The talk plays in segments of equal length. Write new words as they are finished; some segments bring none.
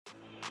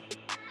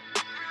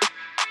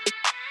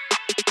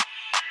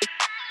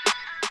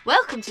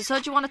Welcome to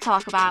Soju Wanna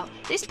Talk About,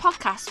 this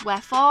podcast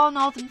where four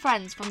northern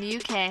friends from the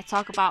UK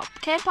talk about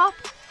K-pop,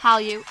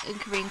 Hallyu and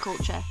Korean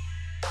culture.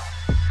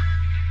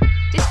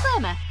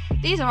 Disclaimer,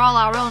 these are all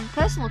our own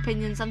personal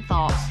opinions and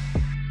thoughts.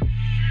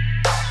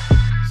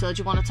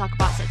 Soju Wanna Talk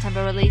About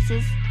September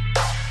releases.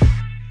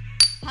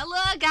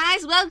 Hello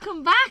guys,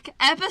 welcome back,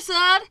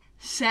 episode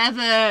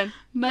 7.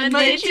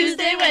 Monday,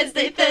 Tuesday,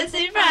 Wednesday,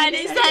 Thursday,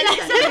 Friday,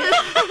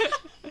 Saturday.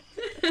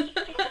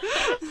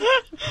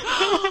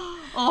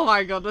 Oh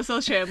my god, we're so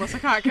shameless, I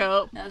can't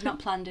cope. That was not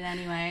planned in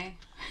any way.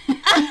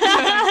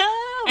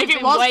 If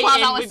it was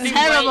planned, that was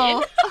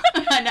terrible.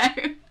 I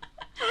know.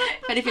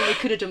 If anything, we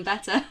could have done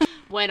better.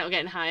 We're not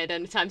getting hired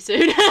anytime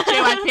soon.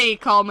 JYP,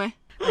 call me.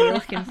 Are you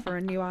looking for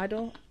a new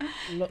idol?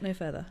 Look no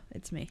further.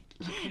 It's me.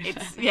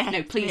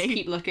 No, please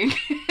keep looking.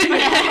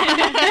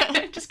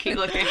 Just keep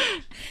looking.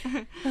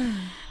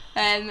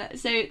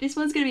 So this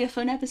one's going to be a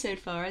fun episode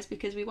for us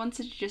because we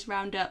wanted to just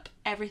round up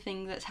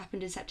everything that's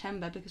happened in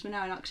September because we're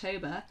now in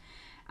October.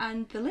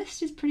 And the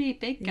list is pretty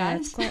big, guys. Yeah,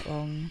 it's quite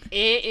long.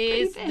 It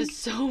is. There's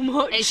so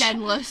much. It's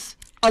endless.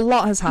 A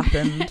lot has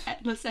happened.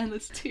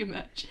 endless, too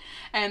much.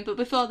 But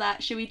before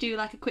that, should we do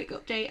like a quick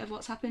update of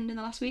what's happened in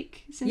the last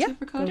week since we've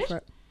recorded? Go for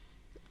it.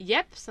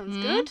 Yep, sounds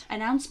good.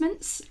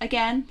 Announcements.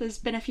 Again, there's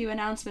been a few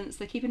announcements.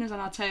 They're keeping us on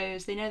our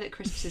toes. They know that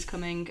Christmas is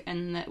coming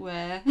and that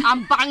we're...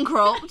 I'm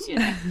bankrupt.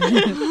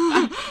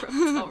 Bankrupt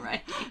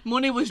already.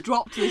 Money was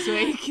dropped this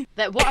week.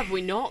 What have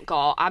we not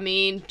got? I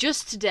mean,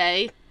 just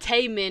today,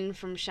 Taemin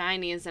from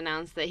SHINee has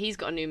announced that he's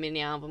got a new mini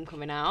album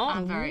coming out.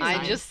 I'm very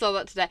excited. I just saw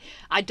that today.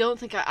 I don't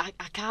think I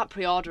can't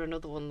pre-order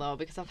another one though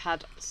because I've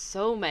had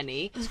so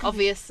many.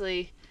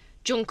 Obviously,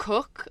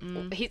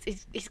 Jungkook,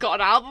 he's got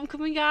an album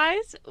coming,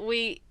 guys.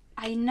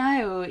 I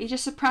know, he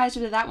just surprised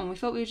us with that one. We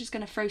thought we were just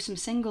going to throw some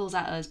singles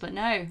at us, but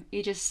no,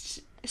 he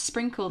just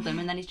sprinkled them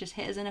and then he's just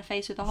hit us in the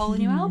face with a whole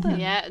new album.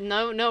 Yeah,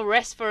 no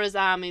rest for his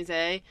armies,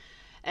 eh?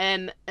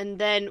 And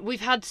then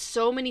we've had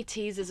so many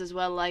teasers as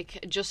well,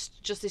 like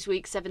just this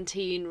week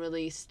 17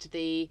 released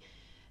the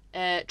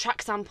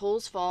track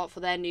samples for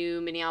their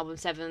new mini album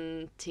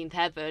 17th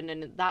Heaven,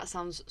 and that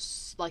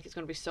sounds like it's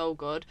going to be so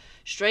good.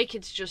 Stray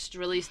Kids just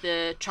released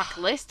the track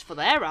list for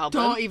their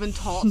album. Don't even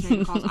talk to me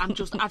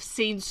because I've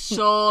seen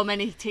so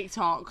many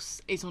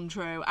TikToks, it's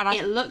untrue. And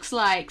it looks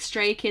like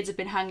Stray Kids have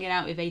been hanging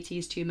out with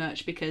ATEEZ too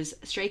much because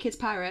Stray Kids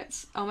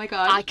Pirates, oh my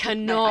god. I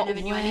cannot I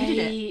never knew I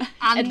needed it.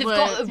 And they've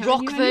got a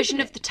rock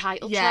version of the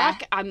title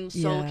track. I'm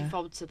so looking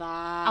forward to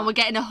that. And we're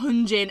getting a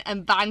Hunjin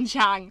and Ban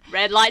Chang.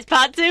 Red Lights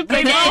Part 2,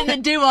 bring it in. The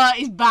duo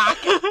is back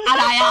and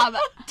I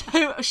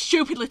am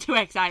stupidly too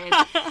excited.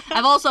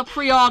 I've also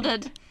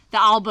pre-ordered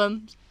the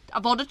album.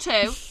 I've ordered 2.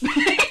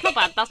 Not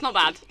bad, that's not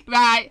bad.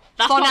 Right.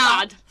 That's not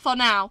bad. For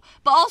now.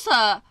 But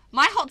also,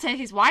 my hot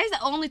take is, why is there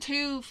only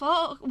 1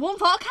 photo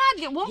card?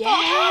 You get 1 photo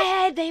card?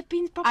 Yeah, they've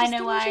been proper I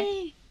know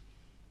stingy.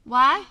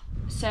 Why?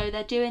 So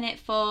they're doing it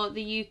for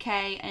the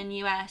UK and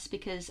US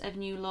because of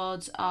new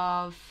laws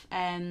of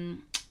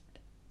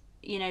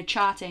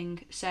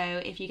charting. So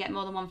if you get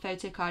more than 1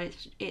 photo card,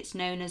 it's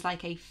known as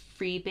like a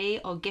freebie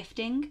or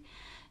gifting.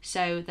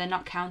 So they're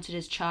not counted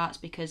as charts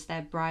because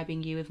they're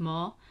bribing you with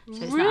more.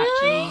 So it's not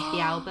actually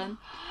the album.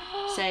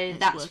 So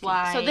that's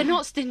why. So they're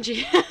not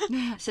stingy.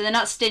 So they're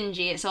not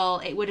stingy.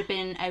 It would have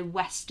been a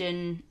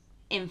Western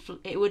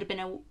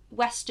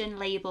Western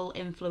label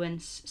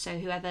influence. So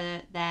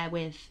whoever they're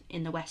with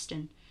in the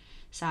Western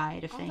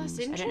side of things.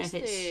 That's interesting. I don't know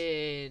if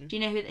it's. Do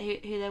you know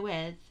who they're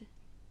with?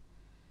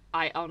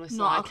 I honestly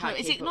I can't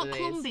keep Is it not up with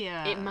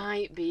Columbia? It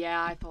might be,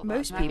 yeah. I thought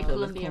Most that might be people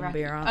with Columbia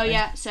Columbia, aren't Oh they?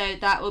 yeah, so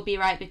that would be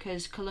right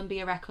because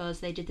Columbia Records,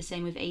 they did the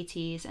same with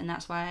ATEEZ, and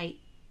that's why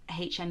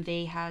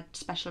HMV had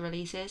special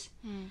releases.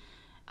 And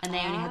they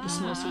only had the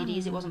small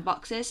CDs, it wasn't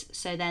boxes,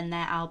 so then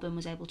their album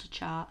was able to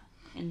chart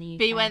in the UK.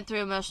 But you went through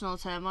emotional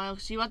turmoil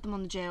because you had them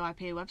on the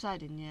JYP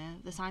website, didn't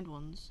you? The signed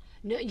ones.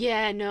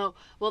 No.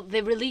 Well,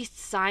 they released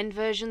signed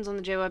versions on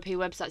the JYP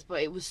websites,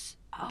 but it was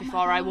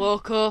before I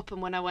woke up,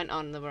 and when I went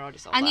on, they were already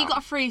sold out. And you got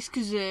a free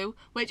Skazoo,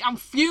 which I'm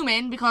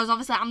fuming because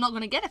obviously I'm not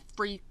going to get a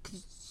free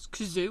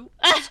Skazoo.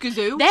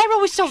 They're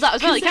always sold out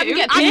as well. You can't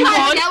get paid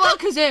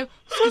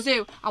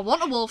Skazoo. I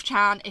want a Wolf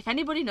Chan. If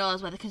anybody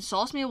knows where they can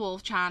source me a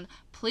Wolf Chan,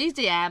 please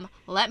DM.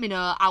 Let me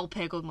know. I'll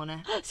pay good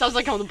money. Sounds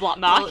like I'm on the black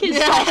market.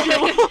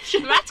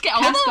 Let's get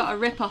on. Kat's got a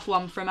rip-off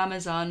one from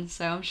Amazon,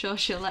 so I'm sure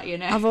she'll let you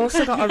know. I've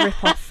also got a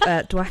rip-off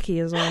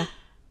Dwacky as well.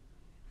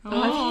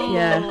 Oh.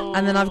 Yeah,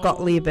 and then I've got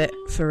Leebit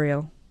for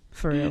real.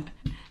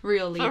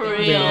 Real Lee. For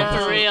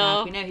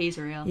real. We know he's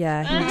real.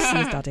 Yeah,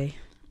 he's daddy.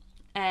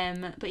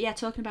 But yeah,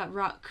 talking about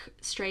rock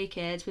Stray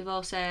Kids, we've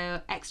also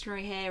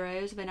Extraordinary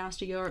Heroes have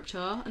announced a Europe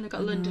tour, and they've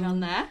got London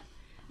on there.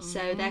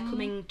 So they're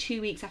coming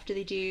 2 weeks after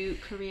they do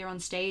Korea on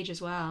stage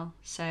as well.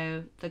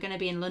 So they're going to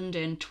be in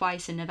London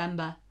twice in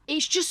November.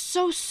 It's just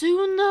so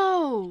soon,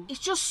 though. It's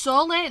just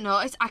so late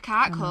notice. I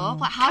can't cope.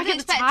 Like, how I do you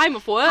get the expect time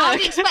of work? How do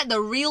you expect the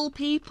real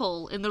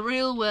people in the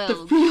real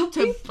world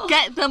to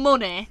get the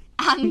money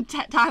and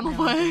time of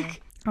work?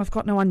 I've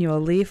got no annual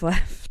leave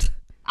left.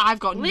 I've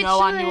got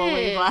no annual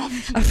leave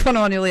left. I've got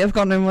no annual leave. I've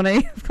got no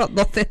money. I've got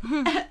nothing.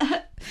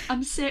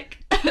 I'm sick.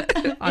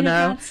 I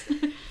know.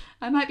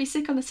 I might be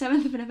sick on the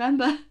 7th of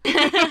November.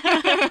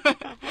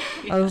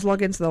 I'll just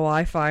log into the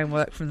Wi-Fi and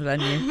work from the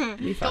venue.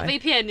 Be Got fine.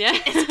 VPN, yeah?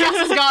 Gas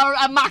has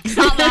got a max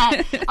out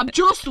there. I'm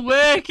just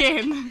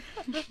working.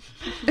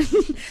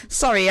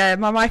 Sorry,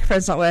 my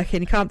microphone's not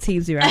working. You can't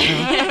Teams me right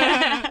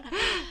now.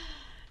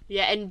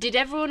 Yeah, and did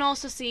everyone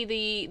also see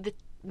the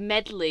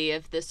medley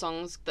of the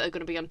songs that are going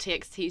to be on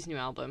TXT's new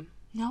album?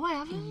 No, I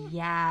haven't.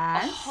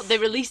 Yes. Oh, they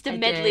released a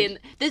medley, did.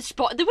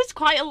 and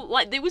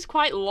there was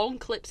quite long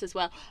clips as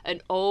well.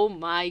 And oh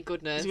my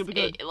goodness, It's gonna be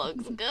good. it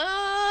looks good.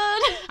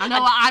 I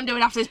know what I'm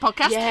doing after this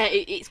podcast. Yeah,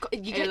 you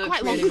get looks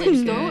quite long really, clips,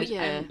 really don't good.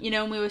 you? You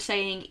know when we were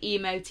saying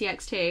emo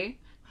TXT?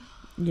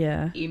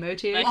 Yeah. Emo They're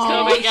TXT.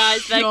 coming,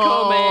 guys. They're shut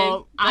coming.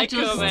 up. I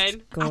They're just-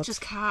 coming. God. I just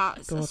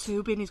can't. God.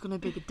 Subin is going to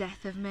be the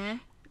death of me.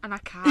 And I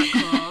can't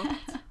cope.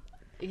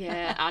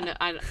 Yeah,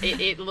 and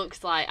it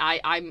looks like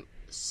I'm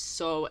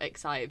so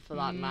excited for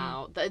that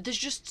now. There's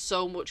just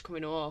so much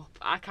coming up.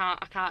 I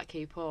can't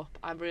keep up.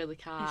 I really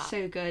can't. It's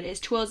so good. It's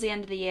towards the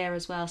end of the year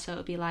as well, so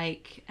it'll be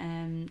like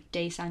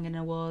Daysang and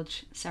award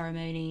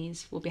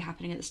ceremonies will be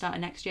happening at the start of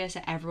next year,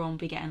 so everyone will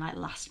be getting like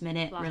last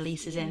minute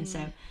releases in.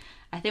 So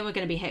I think we're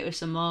going to be hit with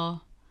some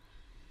more.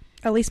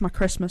 At least my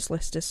Christmas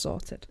list is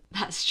sorted.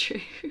 That's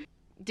true.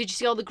 Did you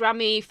see all the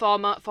Grammy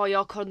for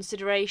your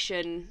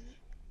consideration?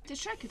 Did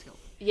Stray Kids go?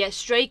 Yeah,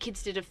 Stray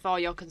Kids did a For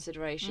Your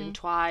Consideration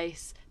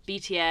twice.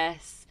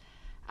 BTS.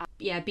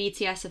 Yeah,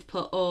 BTS have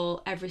put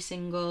every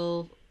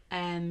single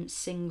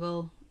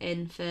single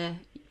in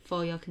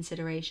for your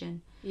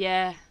consideration.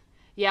 Yeah.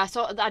 Yeah,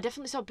 I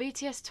definitely saw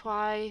BTS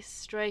twice,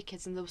 Stray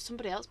Kids, and there was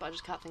somebody else, but I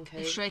just can't think who.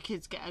 If Stray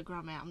Kids get a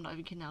Grammy, I'm not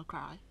even kidding, I'll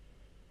cry.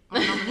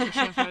 I'm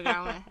nomination for a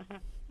Grammy.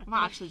 I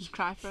might actually just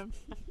cry for them.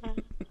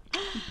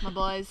 My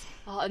boys.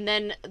 Oh, and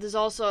then there's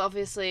also,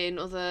 obviously, in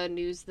other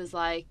news, there's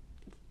like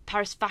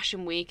Paris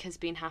Fashion Week has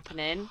been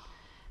happening,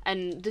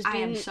 and there's been. I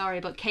am sorry,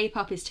 but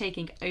K-pop is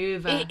taking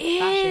over. It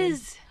fashion.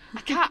 is. I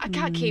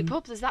can't keep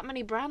up. There's that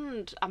many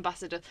brand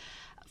ambassadors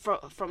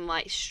from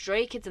like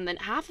Stray Kids, and then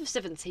half of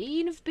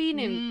 17 have been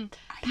in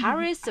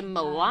Paris and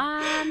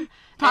Milan.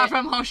 Apart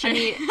from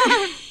Hoshi.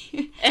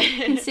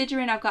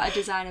 Considering I've got a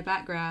designer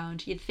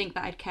background, you'd think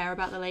that I'd care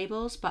about the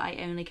labels, but I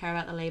only care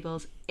about the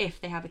labels if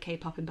they have a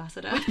K-pop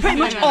ambassador. Pretty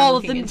much all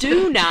of them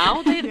do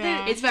now.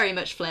 Yeah. It's very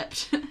much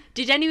flipped.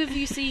 Did any of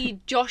you see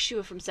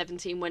Joshua from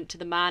 17 went to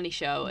the Marnie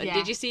show? And Yeah.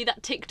 did you see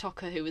that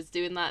TikToker who was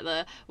doing like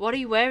what are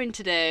you wearing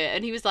today?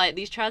 And he was like,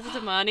 these trousers are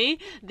Marnie,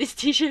 this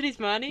t-shirt is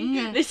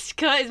Marnie, this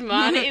skirt is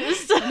Marnie. It was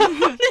so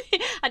funny.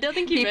 I don't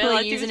think he People are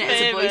realised using he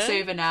it was as a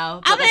famous. voiceover now,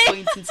 Are but they're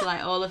they? pointing to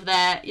like all of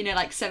their,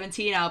 like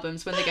 17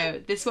 albums when they go,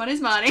 this one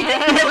is Marnie.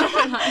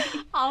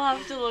 I'll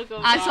have to look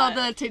up I saw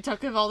that. the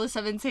TikTok of all the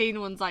 17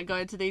 ones like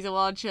going to these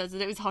award shows,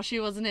 and it was Hoshi,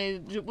 wasn't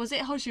it? Was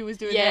it Hoshi who was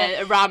doing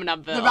Yeah, a ramen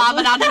advert. the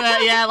ramen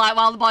advert? Yeah, like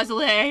while the boys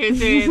were here,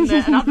 he was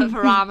doing an advert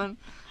for ramen.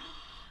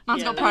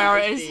 Man's got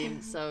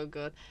priorities. So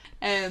good.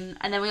 And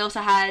then we also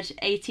had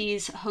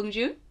 80s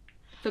Hongju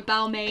for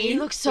Balmain. He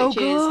looks so which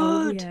is-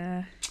 good.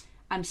 Yeah.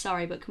 I'm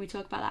sorry, but can we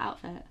talk about that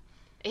outfit?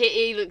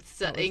 He looked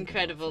so That was a good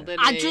incredible, outfit.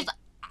 didn't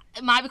he?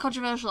 It might be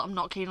controversial. I'm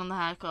not keen on the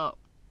haircut.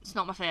 It's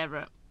not my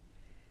favourite.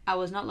 I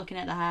was not looking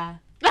at the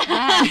hair.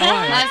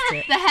 I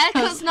liked it. The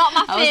haircut's not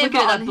my I was favourite.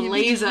 looking at on that him.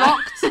 blazer. He's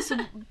rocked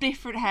some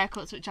different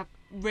haircuts, which I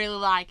really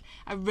like.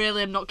 I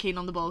really am not keen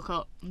on the bowl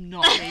cut. I'm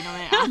not keen on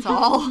it at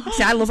all.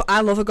 See, I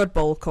love a good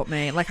bowl cut,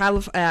 mate. Like I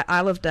loved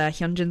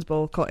Hyunjin's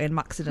bowl cut in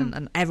Maxident,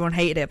 and everyone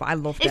hated it, but I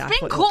loved it. It's I been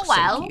thought it cut looked so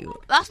well.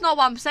 cute. That's not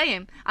what I'm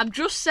saying. I'm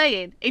just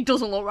saying it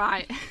doesn't look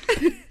right.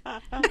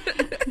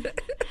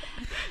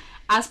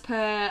 As per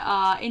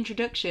our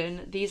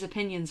introduction, these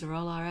opinions are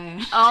all our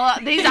own. Oh,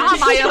 these are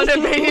my own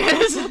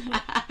opinions.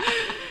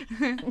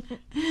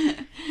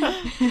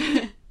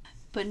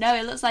 But no,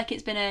 it looks like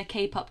it's been a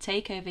K-pop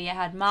takeover. You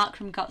had Mark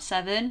from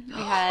GOT7. We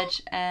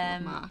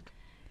had Mark.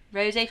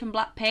 Rose from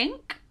Blackpink.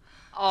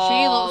 Oh,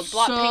 She looks so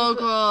Blackpink.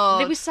 good.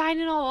 They were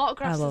signing all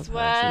autographs I love as her,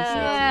 well. she's so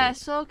Yeah,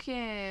 so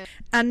cute.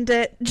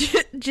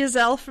 And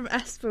Giselle from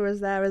Esper was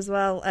there as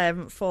well.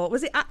 For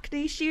was it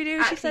Acne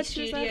Studios? She Acne said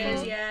she was there Studios,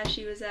 for? yeah,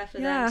 she was there for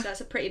Yeah. them. So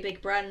that's a pretty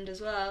big brand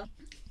as well.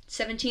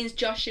 17's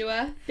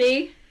Joshua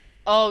B.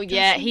 Oh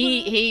yeah,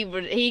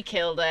 he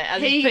killed it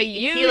as He per looked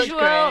usual.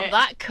 great.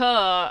 That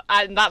coat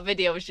and that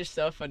video was just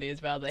so funny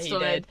as well that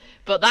Stunning. he did.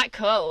 But that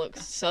coat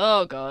looks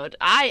so good.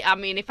 I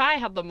mean, if I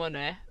had the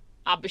money,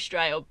 I'd be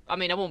straight up. I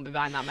mean, I wouldn't be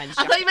buying that men's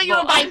I thought you meant you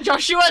were but- buying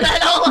Joshua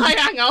then. Oh, like,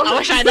 hang on. I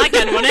wish I had that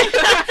kind of money.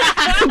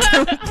 I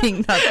don't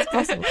think that's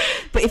possible.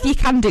 But if you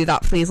can do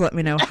that, please let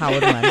me know how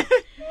and when.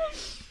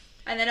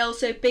 And then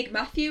also Big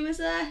Matthew was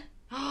there.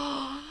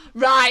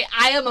 Right,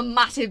 I am a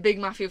massive Big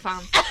Matthew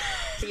fan.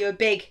 So you're a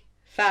big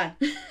fan.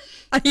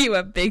 Are you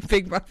a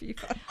big Matthew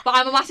fan? But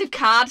I'm a massive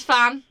Card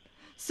fan.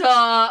 So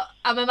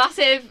I'm a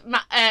massive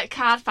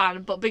Card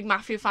fan, but Big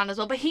Matthew fan as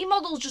well. But he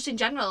models just in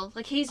general.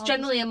 Like he's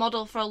generally a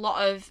model for a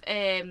lot of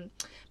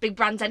big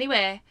brands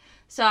anyway.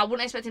 So I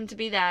wouldn't expect him to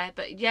be there.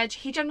 But yeah,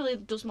 he generally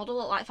does model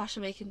like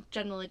Fashion Week and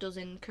generally does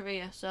in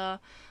Korea. So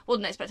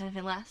wouldn't expect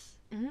anything less.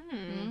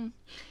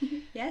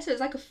 Yeah, so it's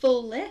like a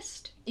full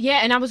list. Yeah,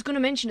 and I was going to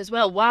mention as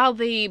well, while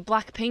the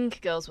Blackpink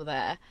girls were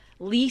there,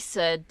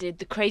 Lisa did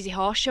the Crazy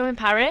Horse Show in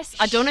Paris.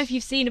 I don't know if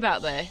you've seen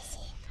about this.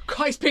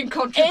 God, it's been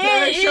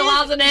controversial,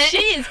 hasn't it?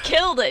 She has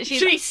killed it.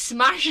 She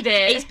smashed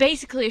it. It's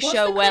basically a What's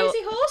show the where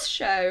Crazy Horse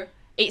Show?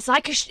 it's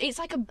like a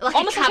Like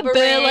almost a like a cabaret.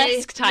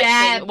 burlesque type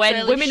Yeah, thing when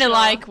burlesque women show. are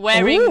like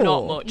wearing Ooh.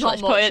 not much. Not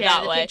Let's much, put it yeah,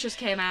 that the way. pictures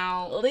came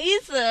out.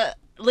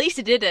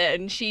 Lisa did it,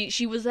 and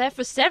she was there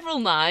for several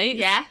nights.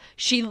 Yeah.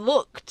 She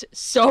looked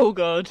so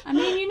good. I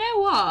mean, you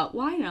know what?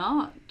 Why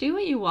not? Do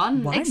what you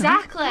want. Why not?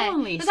 Exactly. Come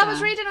on, Because I was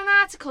Lisa. reading an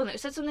article and it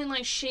said something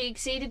like she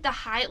exceeded the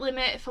height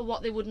limit for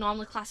what they would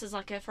normally class as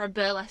like for a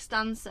burlesque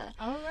dancer.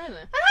 Oh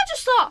really? And I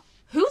just thought,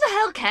 who the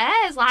hell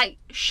cares? Like,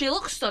 she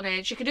looks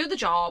stunning. She can do the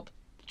job.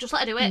 Just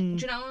let her do it. Do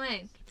you know what I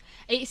mean?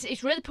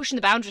 It's really pushing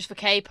the boundaries for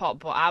K-pop,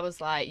 but I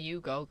was like, you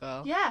go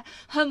girl. Yeah.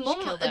 Her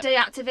mum killed it.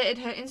 deactivated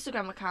her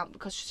Instagram account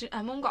because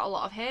her mum got a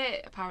lot of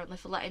hate apparently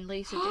for letting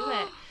Lisa do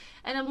it.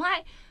 And I'm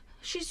like,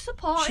 she's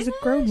supporting She's a her,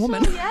 grown so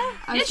woman. yeah.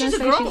 I was Yeah, she's a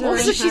gonna say grown she's a woman. really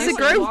Also, she's a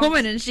person. grown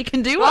woman and she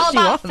can do We're all what she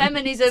about wants.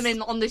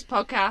 feminism on this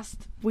podcast.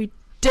 We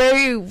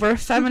do. We're a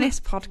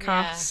feminist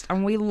podcast,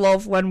 and we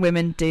love when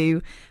women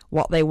do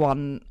what they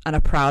want and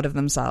are proud of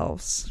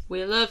themselves.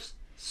 We love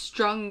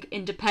strong,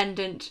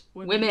 independent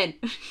women.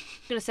 I'm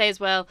going to say as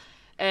well,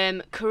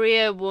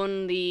 Korea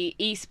won the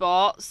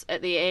esports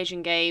at the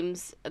Asian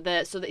Games.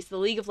 So it's the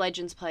League of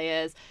Legends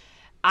players.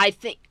 I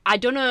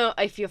don't know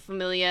if you're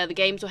familiar. The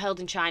games were held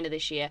in China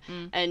this year,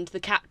 and the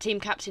team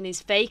captain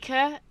is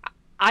Faker.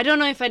 I don't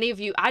know if any of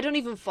you. I don't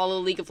even follow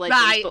League of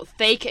Legends, Right. but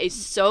Faker is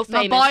so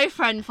My famous.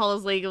 boyfriend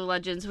follows League of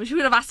Legends. We should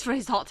have asked for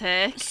his hot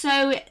take.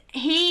 So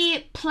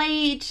he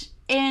was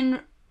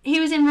in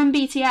Run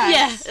BTS.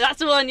 Yeah, that's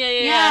the one. Yeah.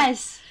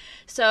 Yes.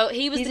 So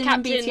he was He's the in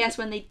Run captain. BTS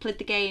when they played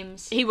the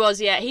games. He was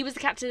the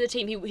captain of the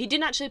team. He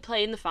didn't actually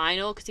play in the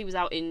final because he was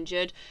out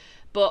injured,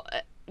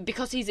 but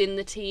because he's in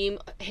the team,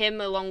 him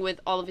along with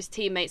all of his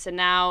teammates are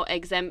now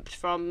exempt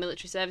from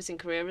military service in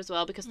Korea as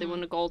well because they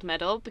won a gold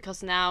medal.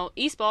 Because now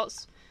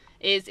esports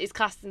is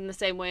classed in the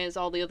same way as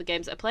all the other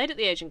games that are played at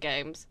the Asian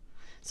Games.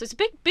 So it's a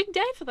big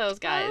day for those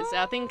guys.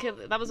 I think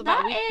that was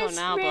about a week ago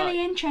now. That is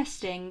really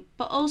interesting.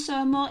 But also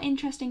a more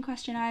interesting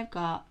question I've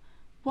got.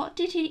 What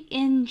did he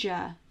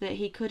injure that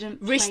he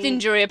couldn't play? Wrist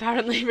injury,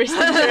 apparently. Wrist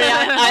injury.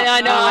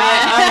 I know.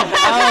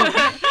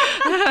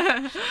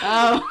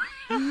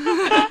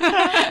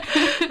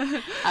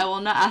 I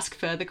will not ask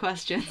further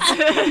questions.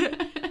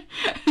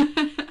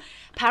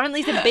 Apparently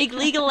it's a big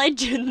League of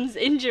Legends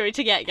injury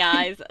to get,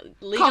 guys.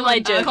 League of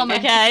Comment, Legends, comment,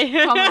 okay?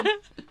 comment.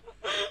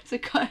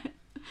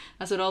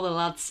 That's what all the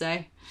lads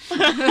say.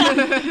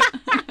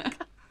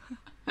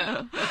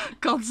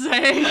 God's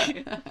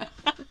sake.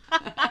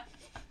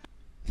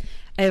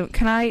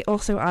 Can I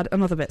also add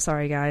another bit?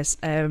 Sorry, guys.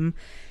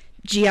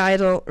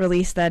 G-Idol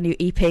released their new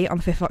EP on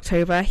the 5th of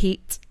October,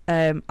 Heat,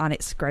 and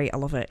it's great. I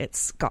love it.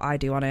 It's got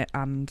IDO on it,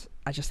 and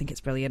I just think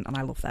it's brilliant, and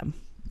I love them.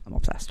 I'm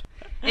obsessed.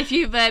 If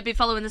you've been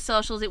following the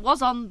socials, it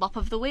was on Bop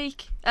of the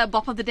Week.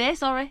 Bop of the Day,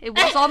 sorry. It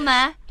was on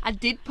there. I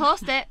did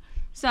post it.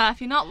 So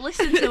if you're not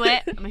listening to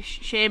it, I'm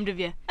ashamed of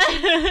you.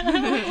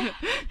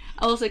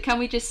 Also, can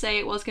we just say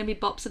it was going to be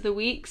Bops of the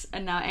Weeks,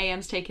 and now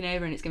AM's taken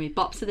over, and it's going to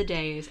be Bops of the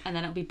Days, and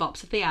then it'll be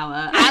Bops of the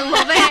Hour. I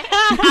love it.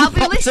 I'll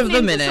be Bops of the listening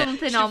to minute.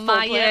 something on Full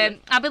my. playlist.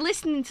 I'll be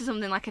listening to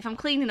something like if I'm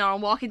cleaning or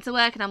I'm walking to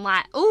work, and I'm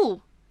like,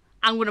 "Ooh,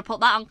 I'm gonna put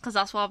that on because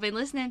that's what I've been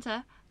listening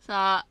to." So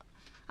I'm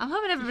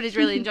hoping everybody's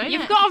really enjoying it.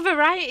 You've got a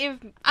variety of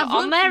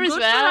on there as good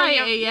well. variety,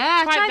 You're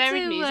yeah. quite I tried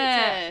varied to, music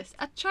taste.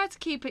 I tried to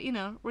keep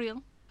it,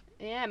 real.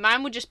 Yeah,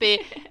 mine would just be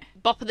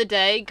Bop of the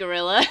Day,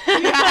 Gorilla.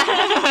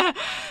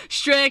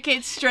 Stray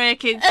Kids, Stray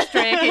Kids,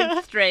 Stray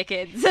Kids, Stray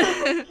Kids.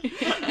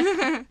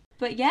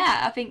 But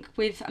yeah, I think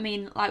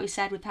like we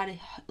said, we've had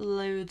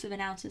loads of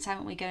announcements,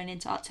 haven't we, going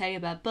into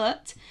October.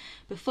 But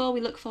before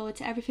we look forward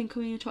to everything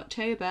coming into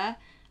October,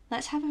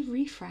 let's have a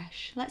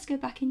refresh. Let's go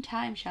back in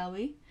time, shall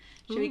we?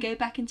 Shall we go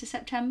back into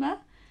September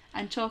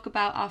and talk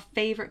about our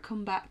favourite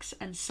comebacks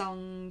and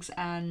songs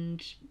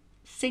and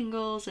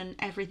singles and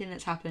everything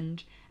that's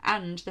happened,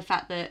 and the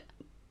fact that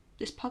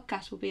this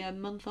podcast will be a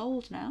month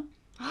old now.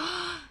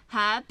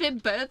 Happy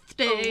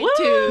birthday Woo!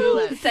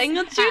 to us.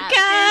 Single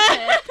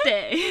Happy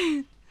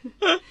birthday.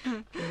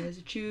 There's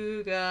a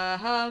sugar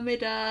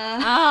hamida.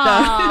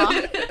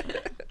 Oh.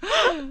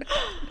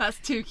 That's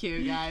too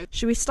cute, guys.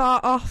 Should we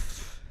start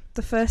off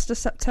the 1st of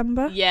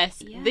September?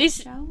 Yes, Yeah,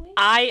 this shall we?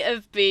 I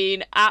have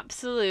been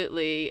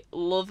absolutely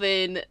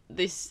loving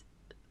this.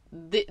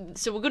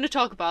 So we're going to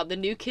talk about the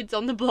New Kids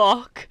on the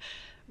Block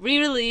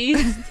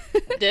re-released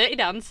Dirty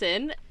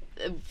Dancing,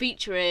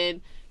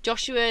 featuring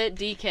Joshua,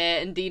 DK,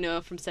 and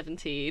Dino from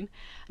 17.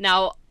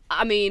 Now,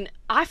 I mean,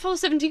 I follow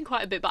 17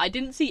 quite a bit, but I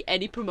didn't see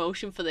any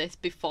promotion for this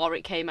before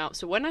it came out.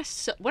 So when I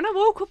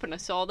woke up and I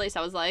saw this,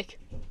 I was like,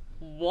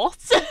 what?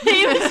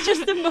 It was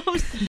just the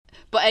most.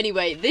 But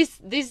anyway,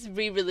 this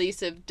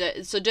re-release of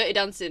Dirty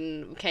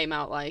Dancing came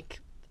out like,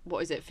 what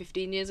is it,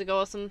 15 years ago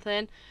or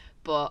something?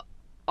 but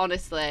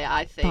honestly,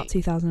 I think About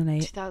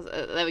 2008. 2000,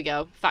 there we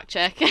go. Fact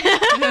check.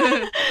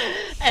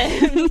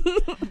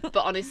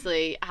 But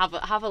honestly, have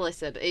a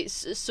listen.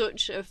 It's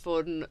such a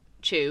fun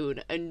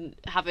tune, and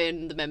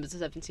having the members of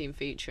 17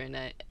 featuring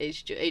it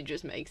it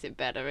just makes it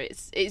better.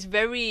 It's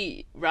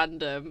very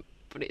random,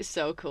 but it's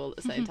so cool at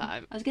the same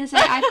time. I was going to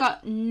say, I've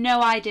got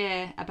no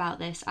idea about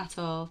this at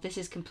all. This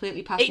is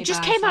completely past me It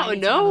just by, came so I out of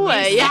need to have a nowhere.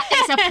 listen. Yeah.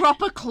 It's a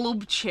proper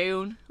club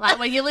tune. Like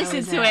when you listen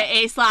is to it?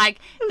 it's like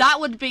that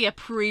would be a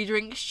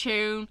pre-drinks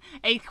tune.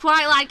 It's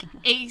quite like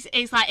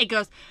it's like it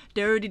goes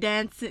dirty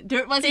dancing.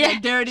 What's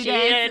it? Dirty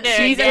dancing.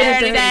 She's a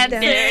dirty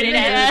dancing. Dirty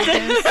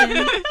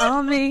dancing.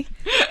 On me.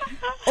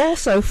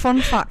 Also,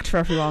 fun fact for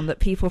everyone that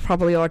people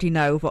probably already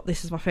know, but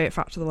this is my favourite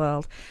fact of the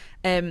world.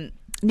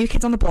 New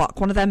Kids on the Block,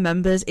 one of their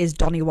members is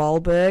Donnie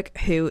Wahlberg,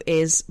 who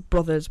is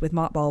brothers with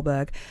Mark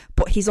Wahlberg,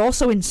 but he's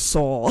also in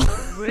Saw.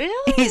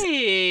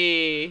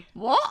 Really?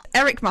 What?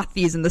 Eric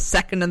Matthews in the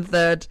second and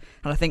third,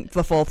 and I think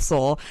the fourth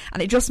Saw,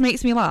 and it just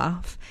makes me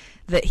laugh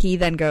that he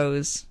then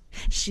goes,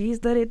 "She's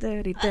dirty,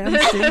 dirty dancing."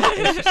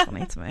 It's just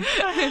funny to me.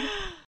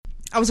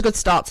 That was a good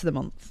start to the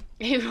month.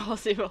 It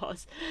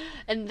was.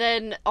 And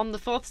then on the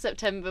 4th of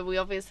September, we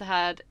obviously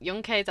had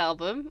Young K's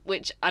album,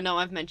 which I know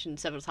I've mentioned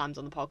several times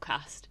on the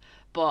podcast,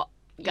 but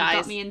guys, You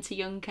got me into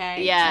Young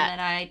K, Yeah. and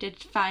then I did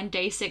find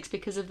Day 6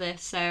 because of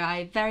this, so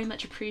I very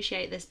much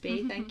appreciate this,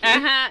 B. Thank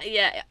you.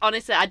 yeah,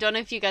 honestly, I don't know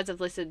if you guys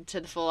have listened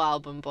to the full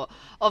album, but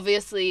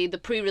obviously the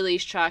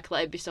pre-release track,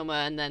 Let It Be Summer,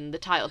 and then the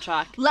title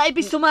track, Let It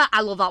Be Summer.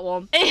 I love that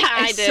one. Yeah,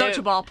 I It's do. such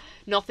a bop.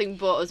 Nothing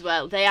But as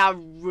well. They are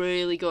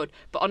really good.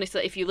 But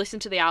honestly, if you listen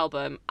to the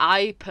album,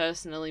 I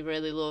personally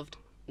really loved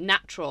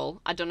Natural.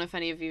 I don't know if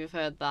any of you have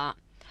heard that.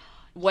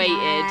 Waited.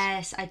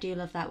 Yes, I do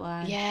love that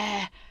one.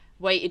 Yeah.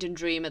 Waited and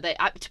Dreamer.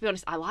 To be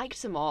honest, I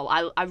liked them all.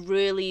 I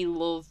really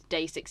loved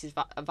Day 6's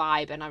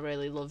vibe, and I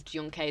really loved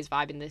Young K's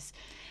vibe in this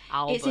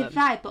album. It's a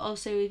vibe, but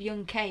also with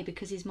Young K,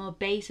 because he's more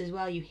bass as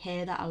well, you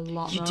hear that a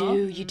lot more.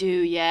 You do,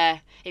 yeah.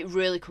 It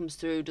really comes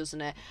through, doesn't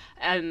it?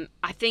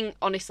 I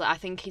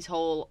think his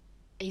whole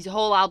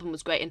album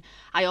was great, and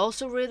I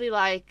also really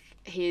like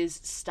his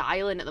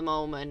styling at the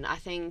moment. I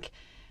think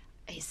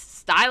his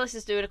stylist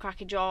is doing a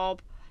cracking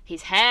job.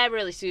 His hair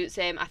really suits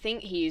him. I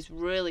think he's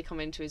really come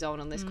into his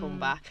own on this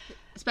comeback.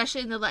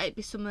 Especially in the Let It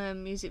Be Summer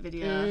music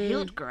video. He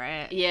looked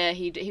great. Yeah,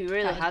 he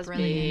really That was has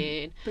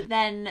brilliant. been. But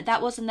then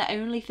that wasn't the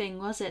only thing,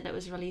 was it, that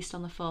was released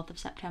on the 4th of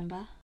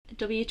September?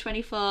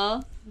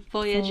 W24,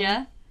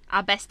 Voyager,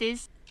 Our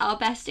besties. our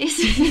besties.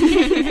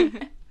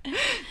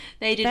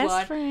 They did Best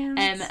one.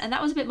 friends. And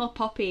that was a bit more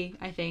poppy,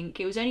 I think.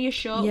 It was only a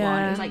short one.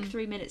 Yeah. It was like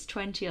 3 minutes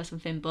 20 or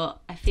something, but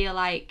I feel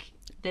like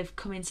they've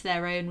come into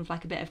their own with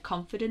like a bit of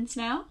confidence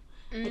now.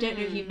 I don't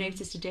know if you've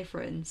noticed a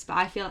difference, but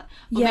I feel like,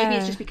 or maybe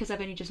it's Yeah. just because I've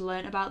only just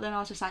learnt about them. I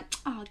was just like,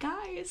 oh,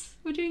 guys,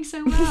 we're doing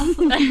so well.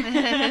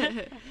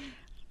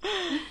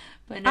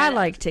 But no, I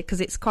liked it because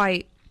it's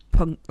quite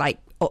punk, like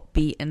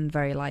upbeat and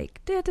very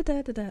like da da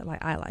da da da.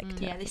 Like I liked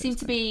it. yeah, they seem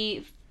to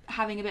be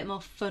having a bit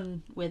more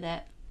fun with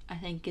it, I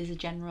think, is a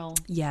general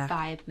Yeah.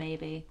 vibe,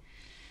 maybe.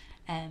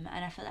 And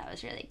I thought that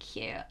was really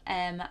cute.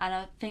 And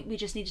I think we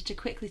just needed to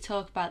quickly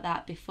talk about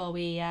that before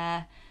we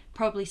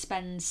probably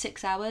spend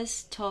 6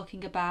 hours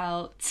talking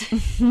about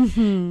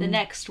the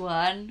next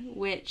one,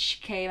 which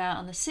came out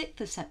on the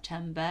 6th of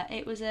September.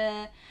 It was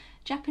a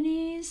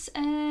Japanese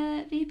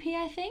VP,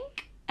 I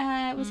think.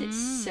 Was it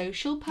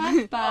Social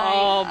Path by...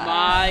 Oh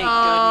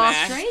my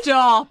goodness. Stray?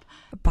 Stop.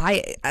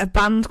 By a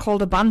band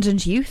called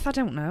Abandoned Youth. I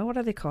don't know, what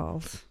are they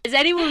called? Has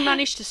anyone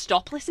managed to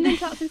stop listening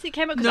to that since it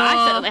came out? Because No.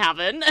 I certainly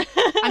haven't.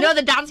 I know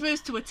the dance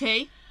moves to a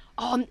T.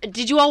 Oh,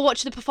 did you all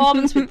watch the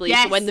performance with Lisa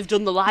Yes. when they've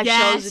done the live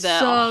Yeah, shows with her?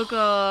 so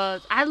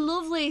good. I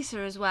love Lisa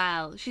as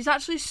well. She's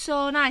actually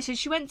so nice. And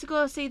she went to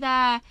go see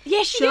their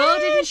Yeah, show,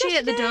 didn't she,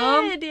 at the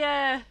Dome?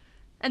 Yeah.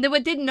 And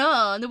didn't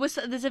know. And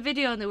there's a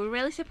video, and they were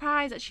really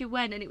surprised that she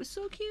went, and it was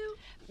so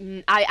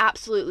cute. I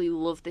absolutely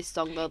love this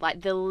song though.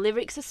 Like the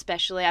lyrics,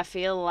 especially. I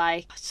feel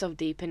like so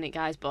deep in it,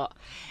 guys. But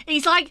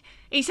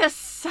It's a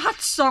sad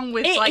song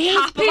with it like is,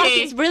 happy. but like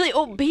it's really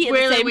upbeat at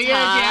Really the same weird,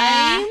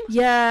 time.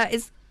 yeah. Yeah,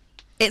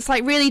 it's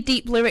like really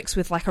deep lyrics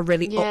with like a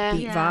really Yeah.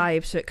 upbeat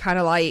vibe. So it kind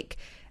of like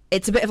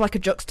it's a bit of like a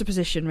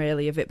juxtaposition,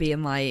 really, of it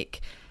being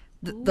like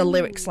the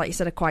lyrics, like you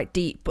said, are quite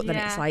deep, but then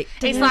it's like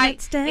it's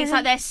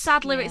like their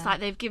sad lyrics, Yeah. like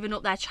they've given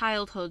up their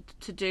childhood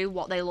to do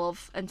what they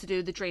love and to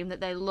do the dream that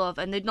they love,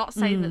 and they're not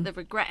saying that they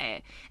regret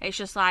it. It's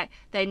just like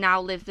they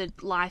now live the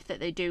life that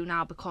they do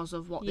now because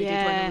of what they did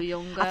when they were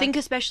younger. I think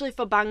especially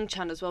for Bang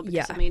Chan as well, because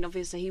Yeah. I mean,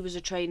 obviously he was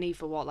a trainee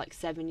for what, like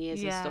 7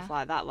 years Yeah. and stuff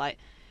like that. Like,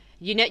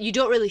 you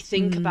don't really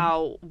think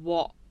about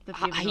what They've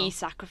given he up.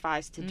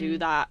 sacrificed to do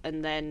that,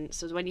 and then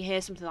so when you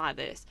hear something like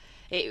this,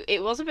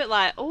 it was a bit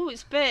like, oh,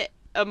 it's a bit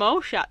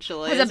emotion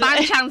actually. as a isn't it?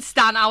 Bang Chan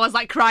stan, I was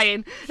like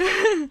crying.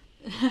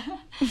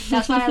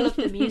 That's why I love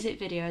the music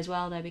video as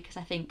well, though, because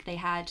I think they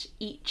had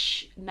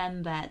each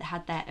member that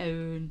had their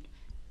own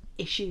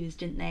issues,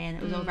 didn't they? And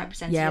it was all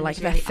represented Yeah, in like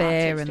this their really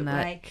fear artistic and their-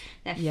 way.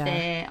 Their yeah.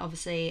 fear,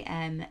 obviously.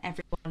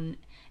 Everyone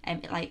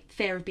like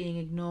fear of being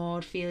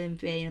ignored, feeling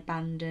being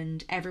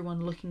abandoned,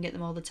 everyone looking at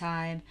them all the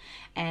time,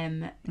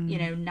 you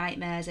know,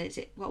 nightmares.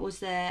 What was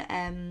the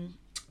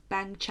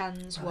Bang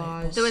Chan's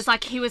was? There was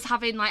like, he was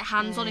having like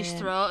hands on his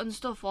throat and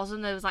stuff,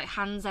 wasn't there? Was like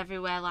hands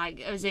everywhere,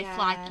 like as if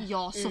like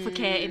you're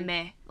suffocating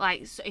me.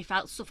 Like, so he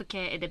felt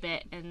suffocated a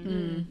bit,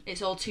 and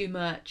it's all too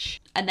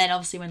much. And then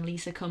obviously when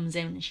Lisa comes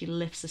in and she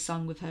lifts the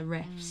song with her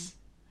riffs,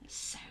 it's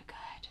so good.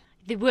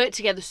 They work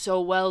together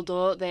so well,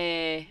 don't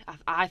they?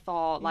 I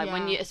thought, like,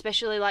 when you,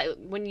 especially like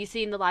when you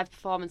see in the live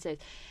performances,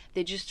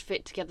 they just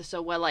fit together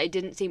so well. Like, it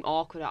didn't seem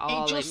awkward at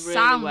all. It just really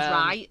sounds well.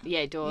 right. Yeah,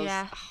 it does.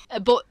 Yeah.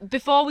 But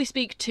before we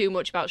speak too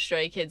much about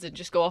Stray Kids and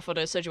just go off on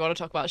a, so do you want to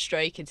talk about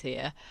Stray Kids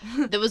here?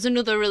 There was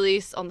another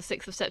release on the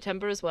 6th of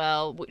September as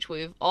well, which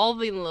we've all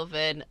been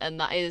loving, and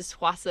that is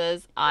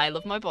Hwasa's I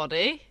Love My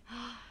Body.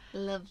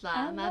 Love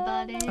that, my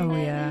body. Oh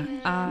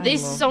yeah,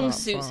 This song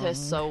suits her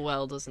so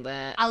well, doesn't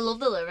it? I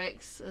love the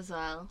lyrics as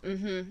well.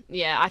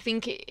 Yeah, I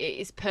think it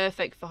is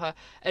perfect for her.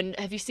 And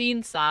have you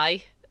seen Psy?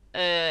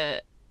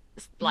 Like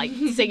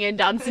singing,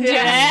 dancing to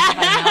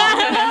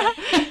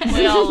it.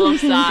 We all love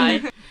Psy.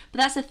 But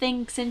that's the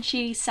thing, since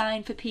she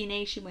signed for P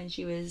Nation when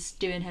she was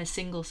doing her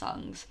single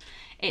songs,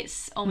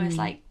 it's almost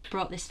like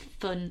brought this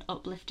fun,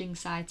 uplifting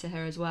side to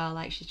her as well.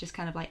 Like, she's just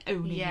kind of like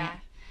owning it.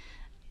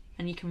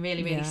 And you can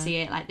really see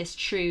it, like this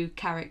true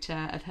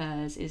character of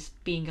hers is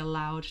being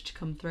allowed to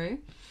come through.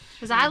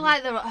 Because I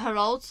like her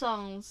old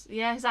songs.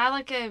 Yeah, because I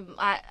like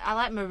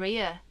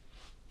Maria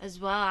as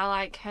well. I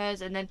like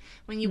hers. And then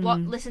when you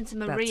listen to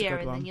Maria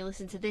and then you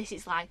listen to this,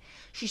 it's like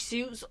she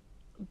suits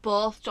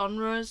both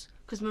genres.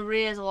 Because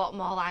Maria's a lot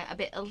more like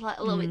a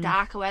little bit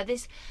darker. Where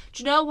this,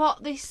 do you know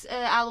what this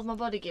I Love My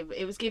Body give?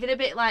 It was giving a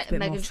bit like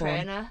Meghan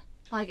Trainor.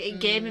 Like,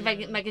 it gave me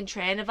Meghan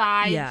Trainor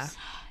vibes.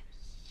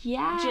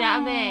 Yeah. Do you know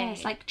what I mean?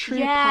 It's like true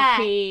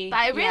poppy. But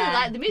I really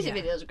like the music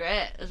video's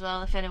great as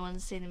well, if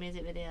anyone's seen the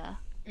music video.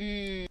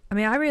 I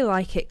mean, I really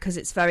like it because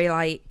it's very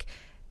like,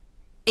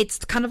 it's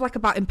kind of like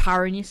about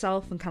empowering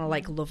yourself and kind of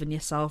like loving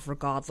yourself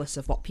regardless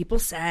of what people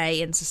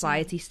say and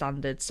society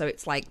standards. So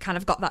it's like kind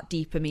of got that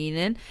deeper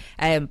meaning,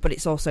 but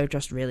it's also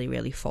just really,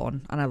 really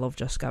fun. And I love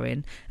just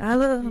going, I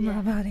love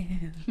my body.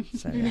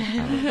 So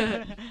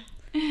yeah,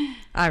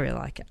 I really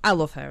like it. I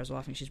love her as well.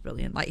 I think she's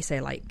brilliant. Like you say,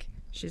 like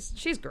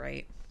she's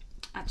great.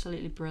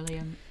 Absolutely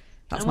brilliant.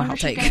 That's I my wonder hot if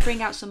she's take. going to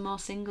bring out some more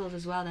singles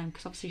as well then,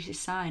 because obviously she's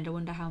signed. I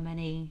wonder how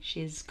many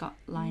she's got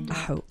lined up. I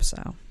hope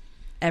so.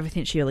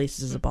 Everything she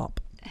releases is a bop.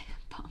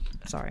 Pop.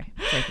 Sorry,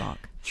 trademark.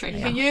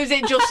 If you use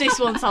it just this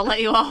once, I'll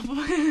let you off.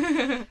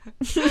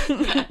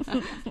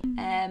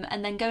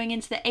 And then going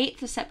into the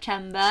 8th of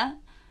September,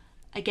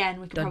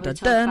 again, we could probably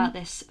talk about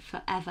this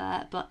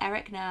forever, but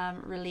Eric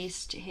Nam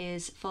released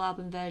his full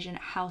album version,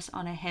 House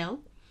on a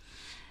Hill,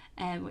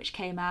 which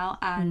came out,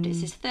 and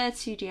it's his third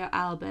studio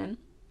album.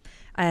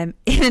 In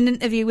an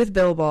interview with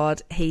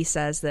Billboard, he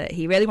says that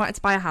he really wanted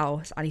to buy a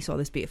house and he saw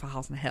this beautiful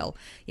house on a hill.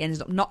 He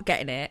ended up not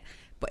getting it,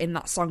 but in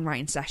that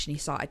songwriting session he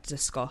started to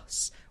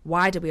discuss,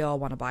 why do we all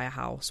want to buy a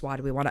house? Why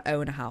do we want to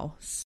own a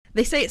house?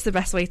 They say it's the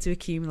best way to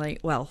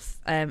accumulate wealth.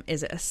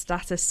 Is it a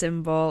status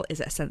symbol? Is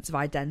it a sense of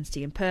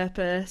identity and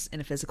purpose in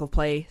a physical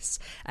place?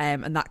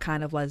 And that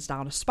kind of leads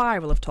down a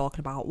spiral of talking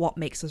about what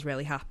makes us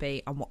really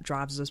happy and what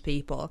drives us as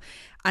people.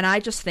 And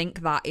I just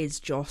think that is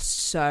just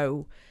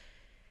so...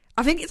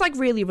 I think it's like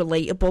really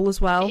relatable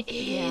as well. It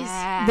is.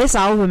 Yeah. This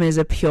album is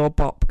a pure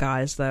bop,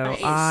 guys, though.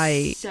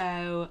 It's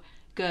so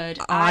good.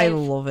 I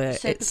love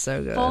it. It's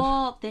so good.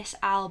 For this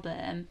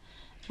album,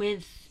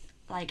 with...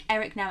 like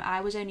Eric Nam,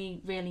 I was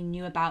only really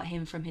knew about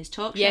him from his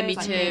talk shows, me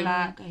like too.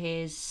 Back,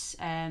 his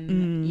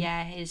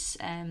his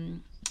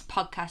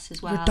podcast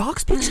as well. The dog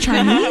speaks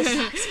Chinese.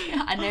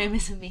 I know him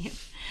as a meme.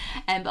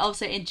 But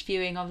also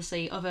interviewing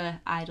obviously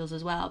other idols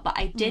as well. But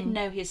I did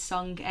know his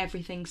song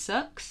 "Everything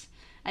Sucks."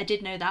 I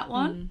did know that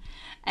one,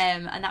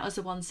 and that was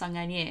the one song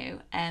I knew.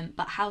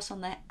 But House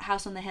on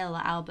the Hill,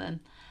 that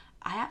album,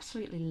 I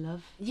absolutely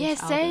love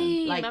this album.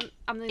 Same. Like,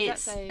 I'm the exact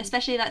same.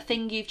 Especially that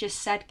thing you've just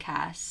said,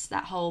 Cass,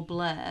 that whole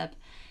blurb.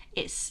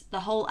 It's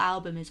the whole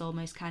album is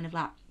almost kind of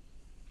like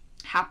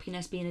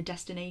happiness being a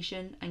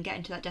destination, and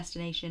getting to that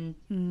destination.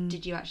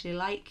 Did you actually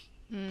like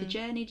the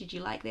journey? Did you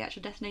like the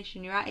actual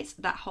destination you're at? It's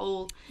that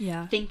whole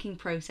thinking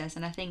process,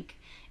 and I think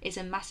it's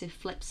a massive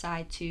flip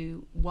side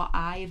to what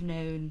I've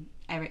known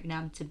Eric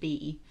Nam to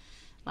be.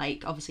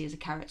 Like, obviously as a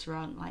character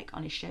on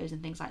his shows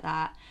and things like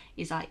that,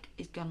 he's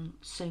gone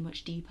so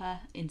much deeper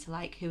into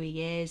like who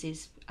he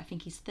is. I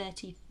think he's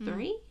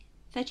 33.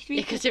 33?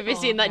 Yeah, because have you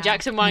seen that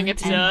Jackson Wang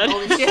episode?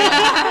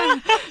 Trying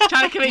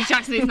to convince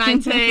Jackson he's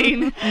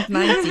 19. He's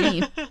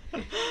 19.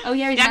 Oh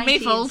yeah, he's 19. Me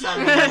full.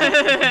 Sorry.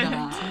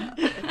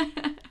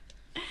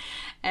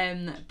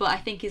 But I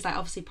think he's like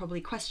obviously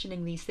probably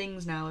questioning these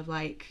things now of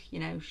like,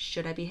 you know,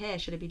 should I be here?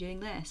 Should I be doing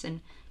this?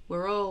 And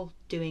we're all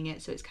doing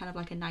it, so it's kind of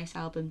like a nice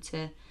album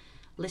to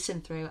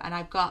listen through. And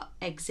I've got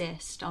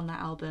Exist on that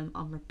album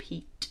on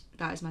repeat.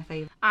 That is my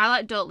favourite. I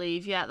like Don't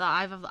Leave Yet. That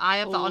I have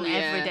that on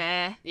every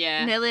day.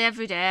 Yeah. Nearly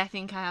every day I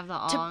think I have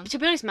that on. To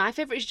be honest, my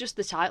favourite is just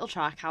the title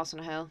track, House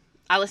on a Hill.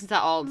 I listen to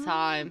that all the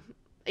time.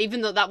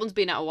 Even though that one's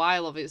been out a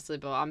while, obviously,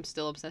 but I'm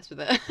still obsessed with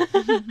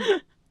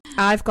it.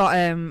 I've got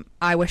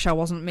I Wish I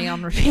Wasn't Me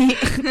on repeat,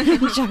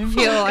 which I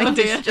feel like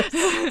is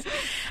just...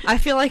 I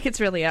feel like it's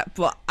really it,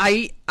 but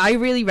I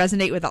really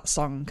resonate with that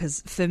song,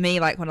 because for me,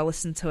 like, when I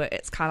listen to it,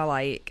 it's kind of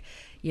like,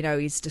 you know,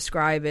 he's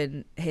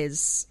describing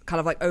his kind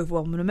of like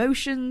overwhelming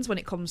emotions when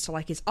it comes to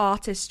like his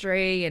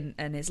artistry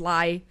and his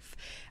life,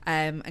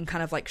 and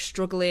kind of like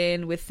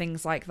struggling with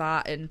things like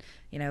that, and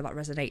you know, that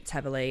resonates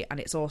heavily. And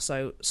it's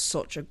also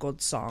such a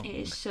good song. It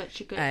is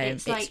such a good.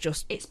 It's like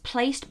it's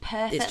placed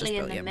perfectly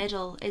in the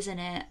middle, isn't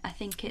it? I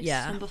think it's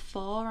number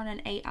 4 on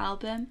an 8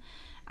 album,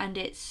 and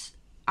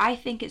I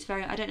think it's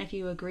very. I don't know if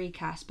you agree,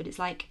 Cass, but it's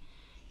like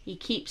he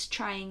keeps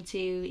trying to.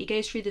 He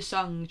goes through the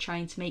song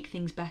trying to make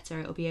things better.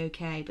 It'll be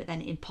okay, but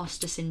then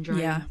imposter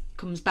syndrome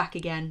comes back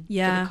again for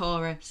the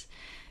chorus.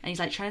 And he's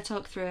like trying to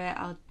talk through it.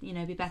 I'll, you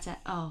know, be better.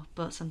 Oh,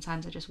 but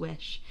sometimes I just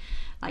wish.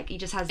 Like, he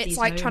just has these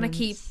moments. Trying to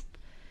keep,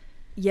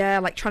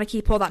 trying to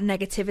keep all that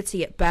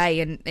negativity at bay,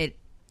 and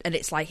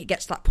it's like it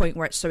gets to that point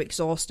where it's so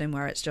exhausting,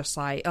 where it's just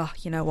like, oh,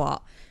 you know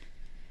what?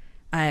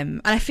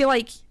 And I feel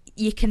like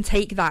you can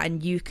take that,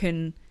 and you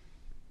can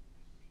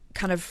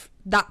kind of,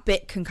 that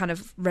bit can kind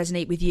of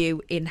resonate with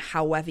you in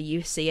however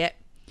you see it.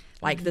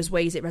 Like, there's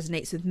ways it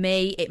resonates with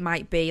me. It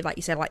might be, like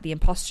you said, like the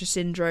imposter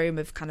syndrome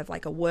of kind of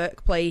like a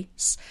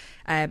workplace,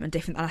 and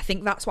different. And I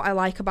think that's what I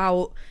like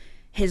about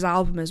his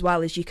album as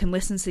well, is you can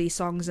listen to these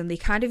songs and they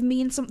kind of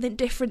mean something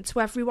different to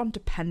everyone,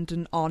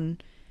 dependent on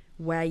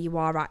where you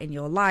are at in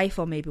your life,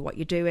 or maybe what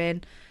you're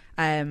doing.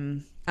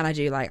 And I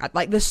do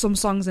like there's some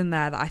songs in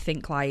there that I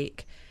think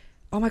like,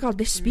 oh my God,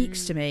 this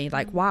speaks to me.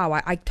 Like, wow,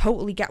 I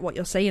totally get what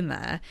you're saying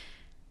there.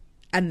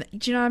 And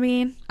do you know what I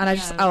mean? And I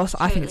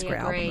think it's a great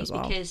album as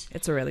well.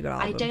 It's a really good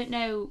album. I don't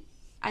know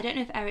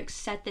if Eric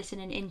said this in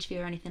an interview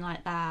or anything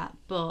like that,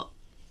 but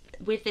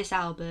with this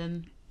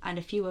album and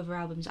a few other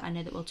albums I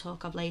know that we'll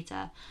talk of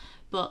later,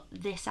 but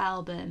this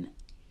album,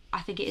 I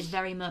think it is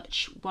very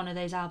much one of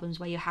those albums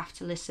where you have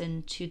to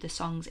listen to the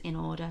songs in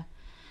order,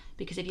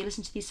 because if you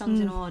listen to these songs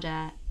in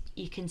order,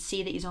 you can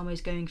see that he's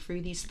almost going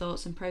through these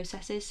thoughts and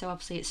processes. So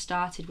obviously it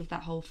started with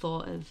that whole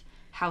thought of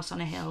House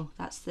on a Hill.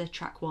 That's the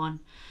track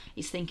 1.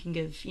 He's thinking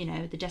of, you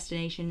know, the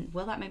destination.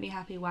 Will that make me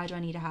happy? Why do I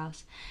need a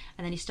house?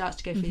 And then he starts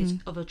to go through these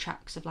other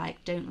tracks of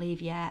like, Don't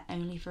Leave Yet,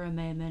 Only for a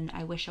Moment,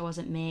 I Wish I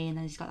Wasn't Me. And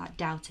then he's got that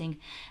doubting.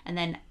 And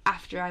then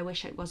after I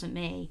Wish It Wasn't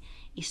Me,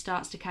 he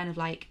starts to kind of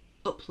like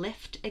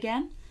uplift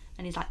again.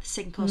 And he's like,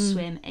 Sink or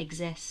Swim,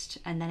 Exist.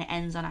 And then it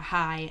ends on a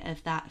high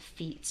of that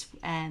Feet,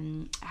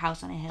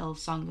 House on a Hill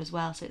song as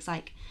well. So it's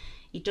like,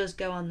 he does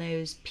go on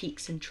those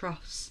peaks and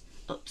troughs,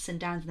 ups and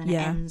downs, and then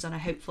it ends on a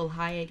hopeful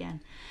high again.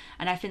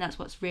 And I think that's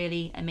what's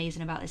really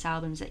amazing about this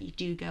album, is that you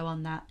do go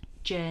on that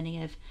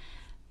journey of,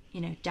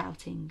 you know,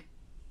 doubting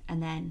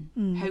and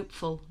then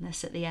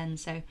hopefulness at the end.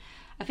 So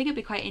I think it'd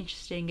be quite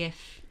interesting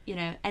if, you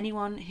know,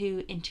 anyone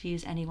who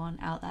interviews anyone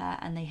out there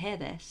and they hear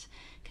this,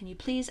 can you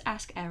please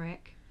ask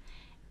Eric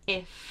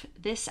if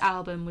this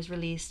album was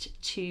released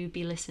to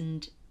be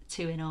listened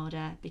to in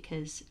order,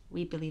 because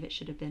we believe it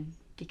should have been,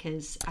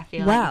 because I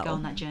feel like you go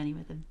on that journey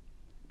with them.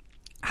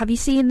 Have you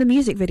seen the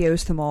music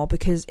videos for more?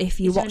 Because if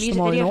you watch them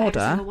all in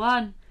order...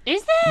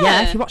 Is there?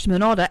 Yeah, if you watch them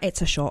in order,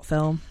 it's a short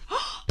film.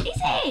 Is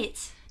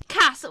it?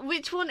 Cass,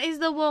 which one is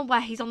the one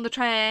where he's on the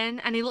train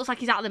and he looks like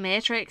he's out of the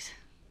Matrix?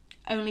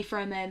 Only for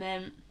a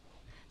Moment.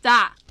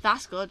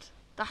 That's good.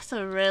 That's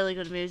a really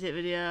good music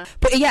video.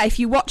 But yeah, if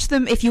you watch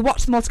them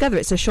all together,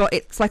 it's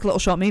like a little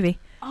short movie.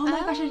 Oh my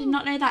gosh, I did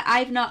not know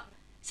that.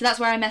 So that's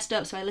where I messed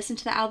up. So I listened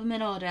to the album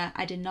in order.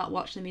 I did not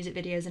watch the music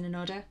videos in an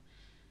order.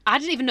 I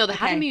didn't even know they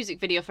had a music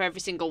video for every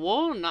single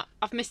one.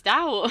 I've missed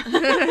out.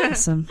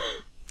 Awesome.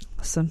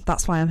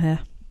 That's why I'm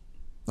here.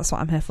 That's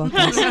what I'm here for,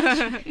 guys.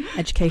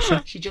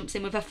 Education. She jumps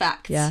in with her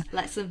facts. Yeah.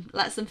 Lets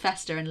them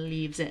fester and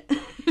leaves it.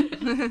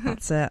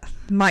 That's it.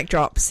 Mic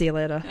drop. See you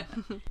later.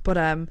 But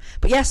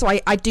yeah. So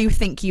I do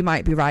think you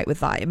might be right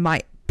with that. It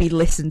might be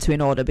listened to in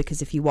order,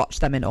 because if you watch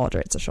them in order,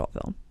 it's a short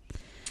film.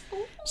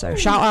 So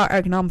shout out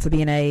Eric Nam for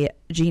being a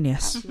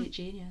genius. Absolute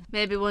genius.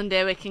 Maybe one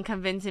day we can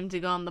convince him to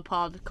go on the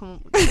pod.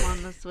 Come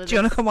on this with Do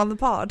you want to come on the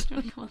pod?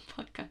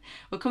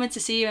 We're coming to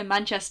see you in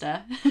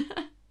Manchester.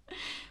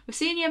 We're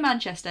seeing you in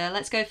Manchester.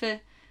 Let's go for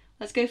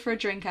a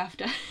drink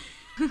after.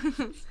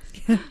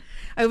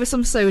 Over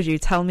some soju.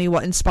 Tell me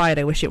what inspired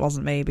I Wish It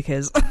Wasn't Me,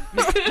 because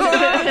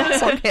that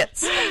song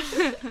hits.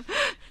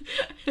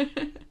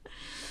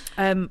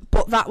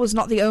 But that was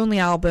not the only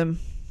album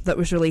that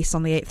was released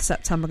on the 8th of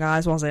September,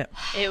 guys, was it?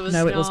 It was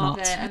no, not. it was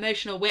not. The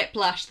emotional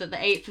whiplash that the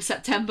 8th of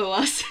September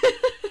was.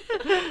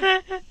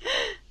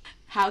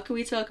 How can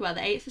we talk about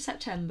the 8th of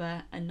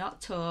September and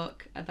not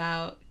talk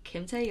about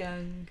Kim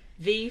Tae-young,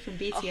 V from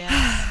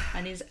BTS,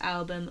 and his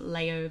album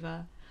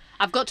Layover?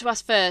 I've got to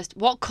ask first,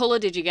 what colour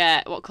did you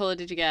get?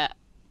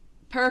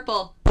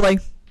 Purple. Blue.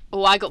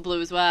 Oh, I got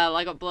blue as well.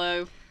 I got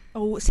blue.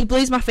 Oh, see,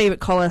 blue's my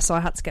favourite colour, so I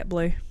had to get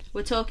blue.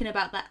 We're talking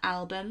about the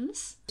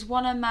albums. It's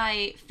one of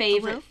my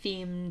favourite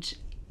themed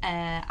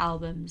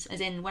albums.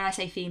 As in, when I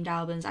say themed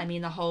albums, I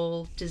mean the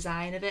whole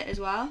design of it as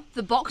well.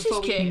 The box Before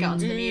is we cute. can get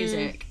onto the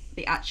music.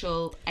 the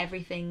actual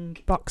everything.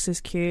 Box is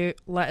cute,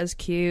 letter's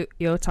cute,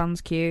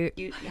 Yotan's cute.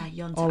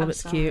 Yontan, all of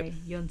it's cute.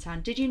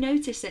 Yontan. Did you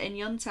notice that in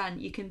Yontan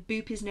you can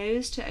boop his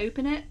nose to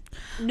open it?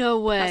 No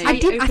way. I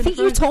did. I think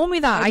you told me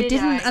that. I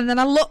didn't, and then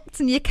I looked,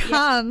 and you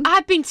can.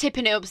 I've been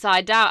tipping it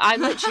upside down. I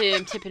literally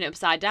am tipping it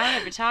upside down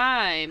every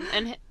time,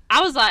 and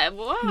I was like,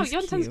 "Wow,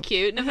 Yontan's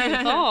cute." Never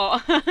even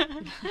thought.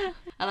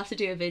 I'll have to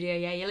do a video.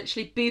 Yeah, you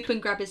literally boop and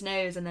grab his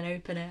nose and then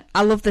open it.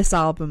 I love this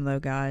album though,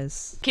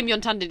 guys. Kim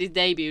Yontan did his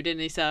debut,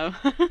 didn't he? So.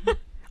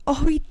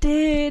 Oh, he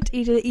did.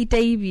 He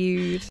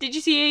debuted. Did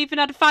you see he even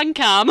had a fan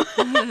cam?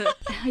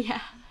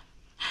 Yeah.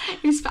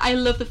 I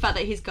love the fact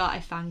that he's got a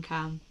fan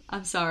cam.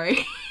 I'm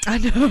sorry. I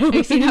know. Have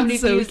you seen how many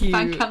so views cute. the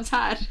fan cam's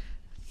had?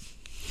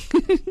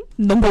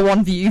 Number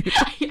one viewed.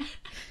 Yeah.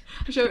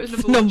 I'm sure it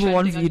was number one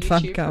one viewed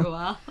fan YouTube cam for a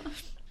while.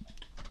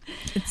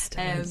 It's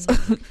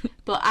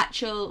But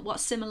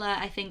what's similar,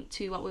 I think,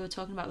 to what we were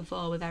talking about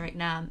before with Eric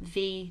Nam,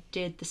 V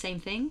did the same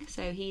thing.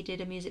 So he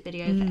did a music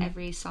video for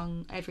every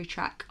song, every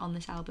track on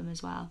this album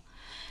as well.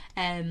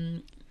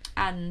 And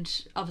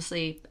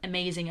obviously,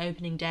 amazing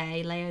opening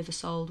day. Layover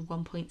sold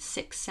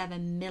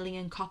 1.67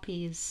 million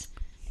copies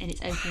in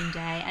its opening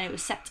day, and it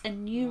was set a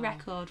new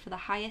record for the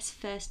highest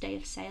first day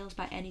of sales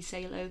by any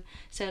solo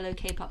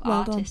K-pop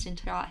artist in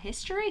art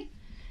history.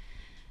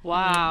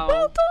 Wow.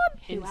 well done.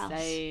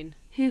 Insane.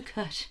 Who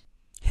could?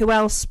 Who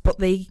else but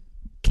the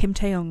Kim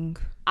Tae-young?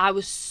 I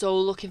was so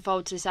looking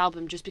forward to this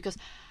album just because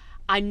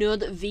I know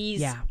that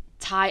V's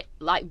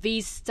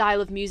V's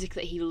style of music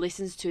that he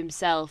listens to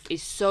himself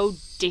is so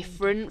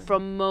different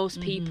from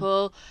most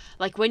people.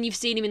 Like when you've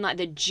seen him in like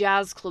the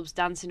jazz clubs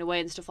dancing away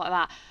and stuff like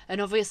that.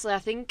 And obviously I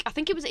think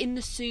it was in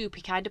The Soup,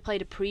 he kind of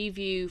played a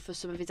preview for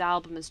some of his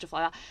album and stuff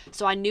like that.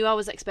 So I knew I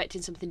was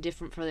expecting something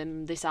different from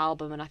him this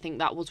album, and I think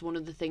that was one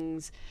of the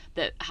things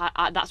that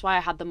that's why I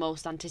had the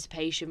most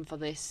anticipation for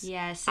this.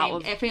 Yeah, same.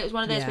 I think it was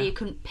one of those where you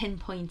couldn't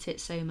pinpoint it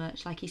so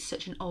much. Like he's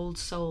such an old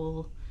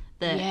soul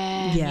that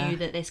knew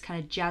that this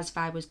kind of jazz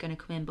vibe was going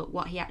to come in, but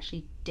what he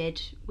actually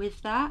did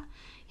with that,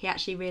 he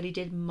actually really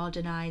did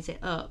modernise it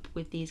up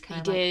with these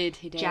kind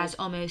of jazz,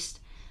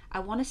 almost, I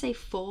want to say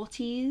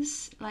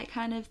 40s, like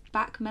kind of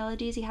back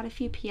melodies. He had a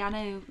few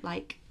piano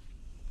like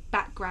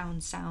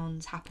background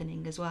sounds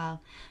happening as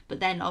well, but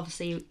then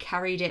obviously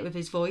carried it with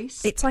his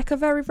voice. It's like a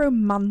very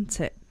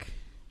romantic.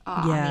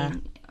 I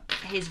mean,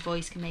 his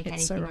voice can make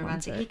it's anything so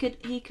romantic.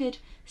 He could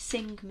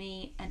sing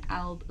me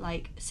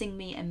sing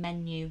me a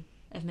menu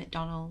of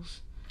McDonald's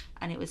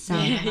and it would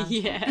sound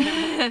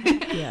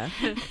romantic. Yeah.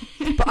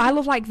 But I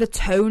love like the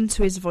tone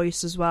to his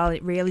voice as well.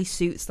 It really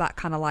suits that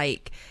kind of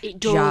like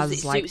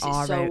jazz, like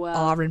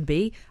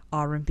R&B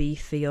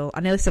feel. I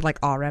nearly said like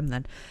RM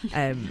then.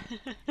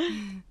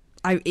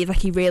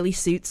 He really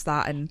suits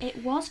that, and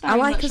it was very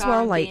much as well,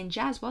 R&B like, and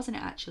jazz, wasn't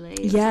it? Actually,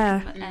 it was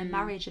like a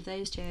marriage of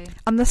those two.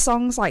 And the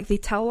songs, like, they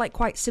tell like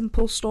quite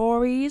simple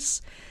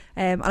stories,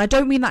 and I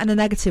don't mean that in a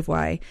negative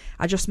way.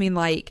 I just mean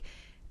like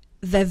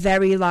they're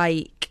very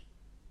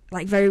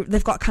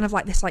they've got kind of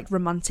like this like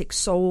romantic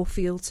soul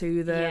feel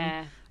to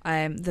them.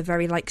 They're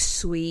very like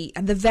sweet,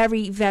 and they're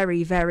very,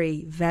 very,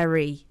 very,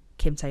 very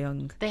Kim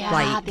Tae-young. They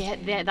are.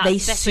 They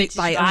suit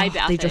like I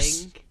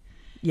think.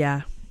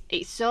 Yeah.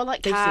 It's so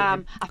like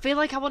calm. I feel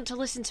like I want to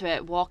listen to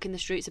it walking the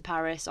streets of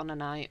Paris on a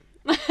night.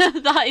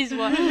 that is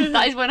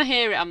when I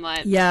hear it, I'm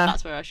like,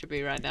 that's where I should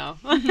be right now.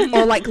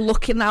 Or like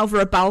looking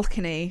over a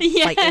balcony,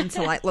 like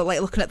into like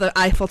looking at the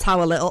Eiffel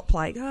Tower lit up,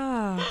 like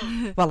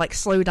well, like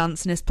slow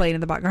dancing is playing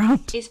in the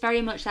background. It's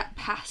very much that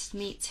past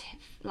meets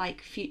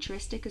like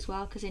futuristic as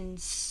well, because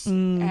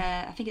in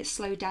I think it's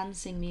Slow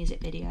Dancing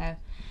music video,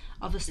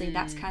 obviously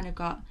that's kind of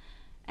got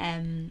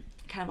kind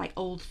of like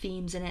old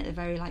themes in it. They're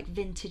very like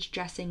vintage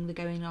dressing, they're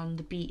going on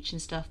the beach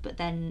and stuff, but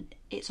then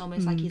it's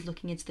almost like he's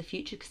looking into the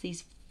future because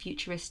these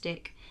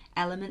futuristic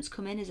elements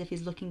come in as if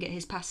he's looking at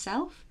his past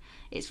self.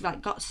 It's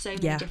like got so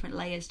many different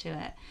layers to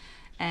it,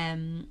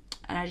 and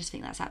I just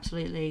think that's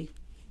absolutely,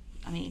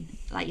 I mean,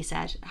 like you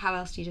said, how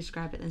else do you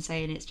describe it than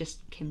saying it's just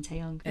Kim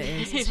Tae-young? It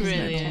is. It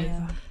really is.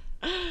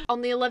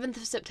 On the 11th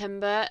of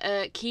September,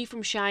 Key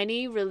from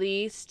SHINee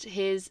released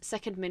his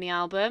second mini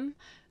album,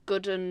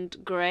 Good and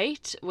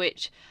Great,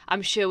 which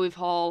I'm sure we've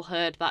all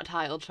heard that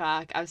title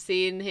track. I've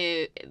seen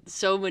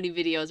so many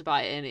videos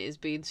about it, and it has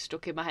been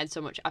stuck in my head so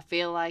much. I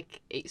feel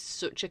like it's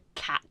such a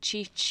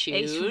catchy tune.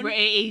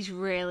 It is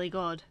really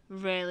good.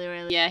 Really,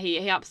 really. Yeah,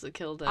 he absolutely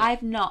killed it.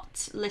 I've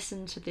not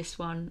listened to this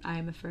one, I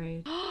am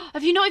afraid.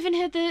 Have you not even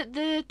heard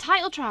the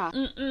title track?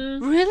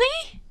 Mm-mm.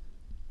 Really?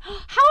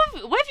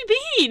 Where have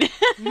you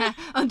been?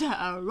 Under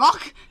a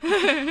rock.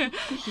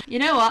 You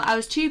know what? I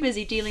was too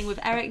busy dealing with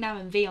Eric Nam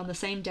and V on the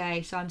same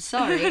day, so I'm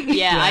sorry.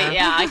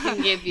 I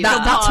can give you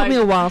that. That took me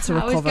a while to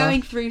recover. I was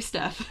going through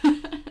stuff.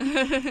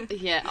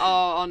 Yeah,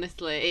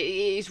 honestly,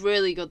 it is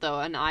really good though,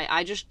 and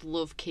I just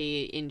love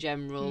Key in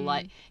general.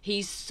 Like,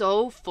 he's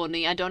so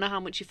funny. I don't know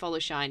how much you follow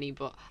SHINee,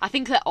 but I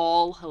think they're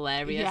all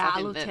hilarious. Yeah,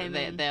 I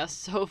think they are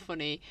so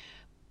funny.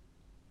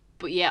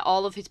 But yeah,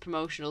 all of his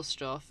promotional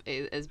stuff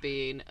has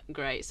been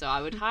great, so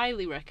I would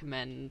highly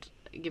recommend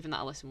giving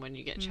that a listen when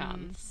you get a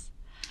chance.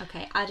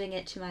 Okay, adding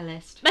it to my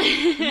list.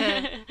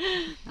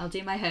 I'll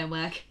do my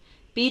homework.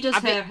 B does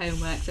her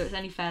homework, so it's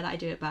only fair that I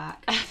do it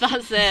back.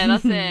 That's it.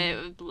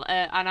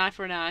 An eye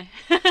for an eye.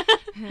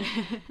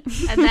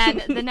 And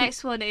then the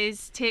next one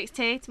is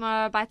TXT,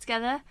 Tomorrow By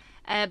Together.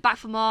 Back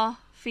for More,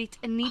 feat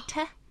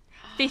Anita.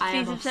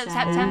 15th of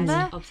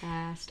September.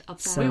 Obsessed.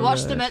 So we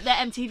watched them at the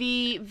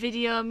MTV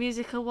Video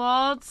Music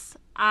Awards,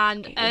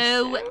 and they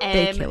kill it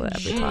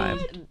every time.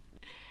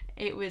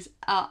 It was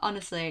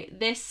honestly,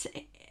 this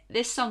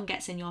song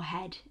gets in your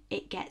head.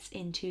 It gets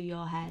into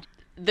your head.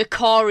 The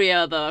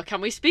choreo, though.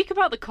 Can we speak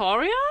about the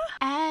choreo?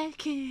 I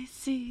can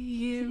see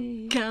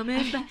you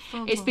coming back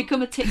for It's more.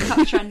 become a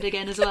TikTok trend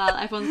again as well.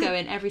 Everyone's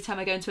going every time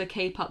I go into a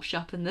K-pop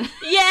shop and and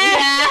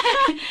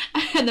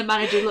the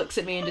manager looks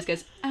at me and just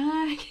goes,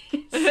 I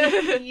can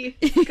see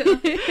you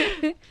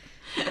coming.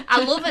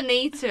 I love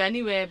Anita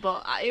anyway,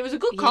 but it was a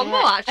good combo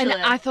actually.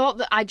 And I thought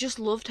that I just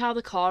loved how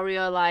the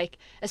choreo, like,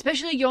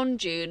 especially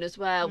Yeonjun as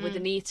well, with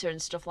Anita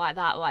and stuff like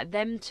that, like,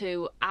 them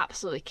two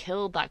absolutely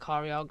killed that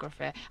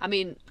choreography. I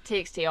mean,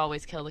 TXT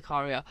always kill the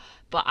choreo,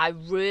 but I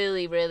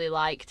really, really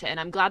liked it, and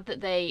I'm glad that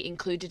they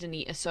included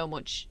Anita so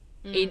much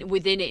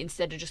within it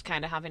instead of just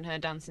kind of having her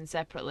dancing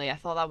separately. I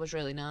thought that was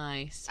really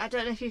nice. I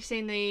don't know if you've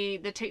seen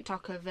the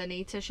TikTok of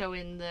Anita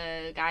showing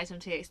the guys from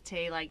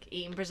TXT like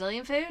eating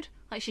Brazilian food.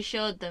 Like she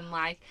showed them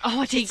like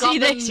I she did got see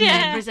them this,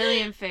 yeah.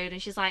 Brazilian food, and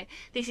she's like,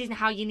 "This isn't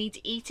how you need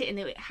to eat it," and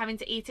they were having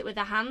to eat it with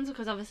their hands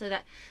because obviously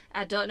that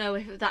I don't know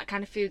if that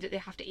kind of food that they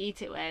have to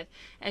eat it with.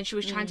 And she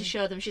was trying to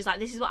show them. She's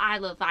like, "This is what I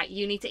love. Like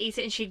you need to eat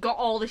it." And she got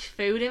all this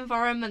food in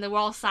for them, and they were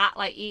all sat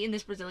like eating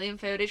this Brazilian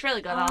food. It's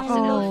really good. I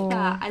love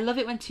that. I love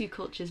it when two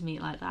cultures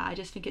meet like that. I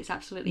just think it's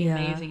absolutely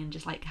amazing, and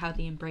just like how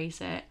they embrace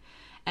it.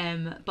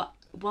 But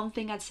one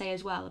thing I'd say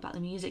as well about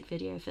the music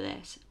video for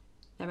this.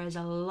 There is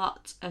a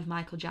lot of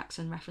Michael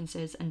Jackson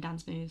references and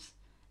dance moves.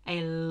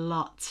 A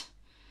lot.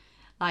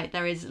 Like,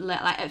 there is...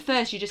 Like, at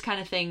first, you just kind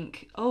of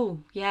think, oh,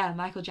 yeah,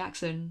 Michael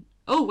Jackson.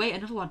 Oh, wait,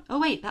 another one. Oh,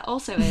 wait, that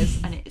also is.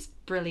 And it's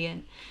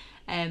brilliant.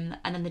 And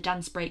then the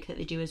dance break that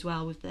they do as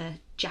well with the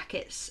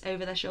jackets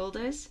over their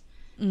shoulders.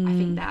 I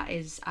think that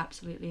is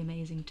absolutely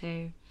amazing,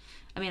 too.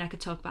 I mean, I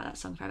could talk about that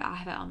song forever. I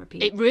have it on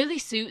repeat. It really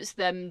suits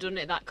them, doesn't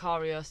it, that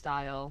choreo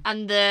style?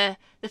 And the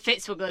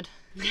fits were good.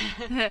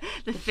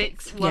 the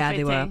fits were yeah,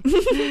 fitting.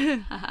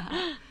 they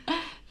were.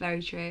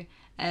 Very true.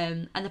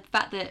 And the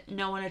fact that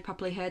no one had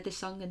properly heard this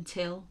song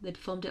until they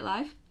performed it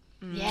live.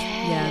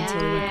 Yeah,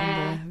 until we went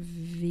on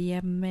the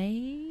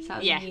VMAs. So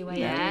that was a new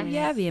way of doing it.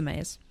 Yeah,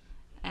 VMAs.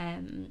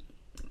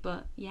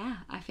 But yeah,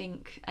 I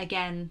think,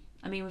 again,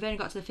 I mean, we've only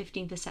got to the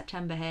 15th of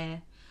September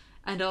here.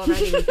 And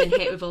already we've been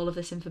hit with all of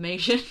this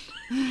information.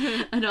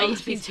 And all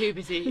It's been too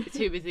busy.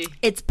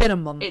 It's been a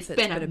month. It's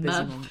been a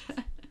busy month.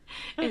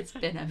 It's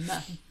been a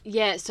month.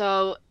 Yeah,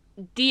 so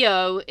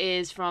Dio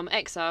is from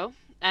EXO,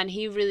 and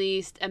he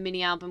released a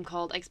mini album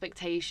called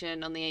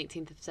Expectation on the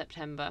 18th of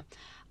September.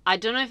 I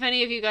don't know if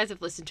any of you guys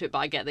have listened to it, but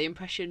I get the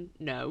impression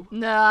no.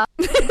 No.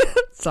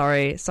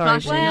 Sorry.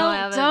 Gosh, Jane. well,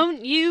 Well,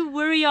 don't you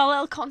worry your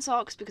little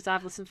consorts because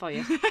I've listened for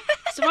you.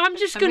 So I'm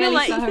just gonna really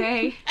like.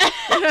 sorry.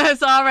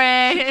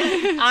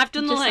 Sorry. I've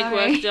done the Just legwork.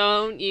 sorry.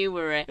 Don't you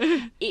worry.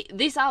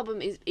 This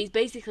album is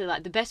basically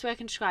like the best way I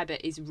can describe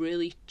it is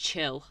really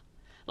chill.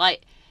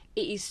 Like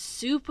it is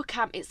super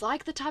calm. It's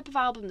like the type of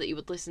album that you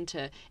would listen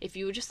to if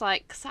you were just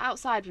like sat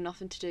outside with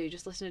nothing to do,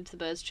 just listening to the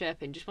birds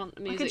chirping, just want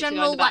the music Like a to go in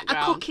general, the like a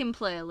background. cooking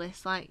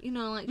playlist, like, you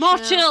know, like More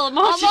chill.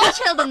 more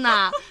chill than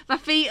that. My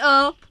feet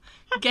up,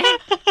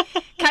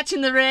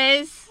 catching the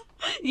rays.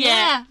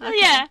 Yeah, okay.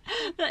 yeah.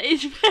 That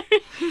is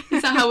very.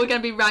 Is that how we're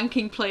going to be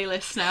ranking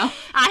playlists now?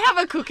 I have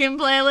a cooking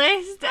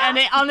playlist, and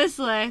it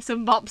honestly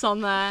some bops on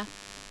there.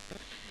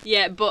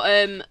 Yeah,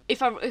 but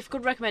if I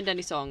could recommend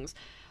any songs,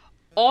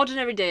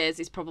 Ordinary Days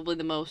is probably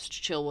the most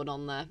chill one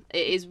on there.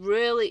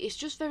 It's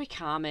just very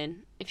calming.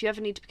 If you ever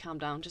need to be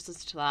calmed down, just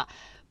listen to that.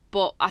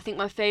 But I think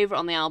my favourite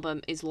on the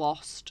album is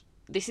Lost.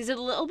 This is a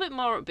little bit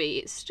more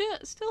upbeat. It's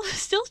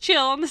still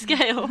chill on the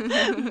scale,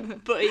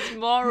 but it's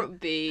more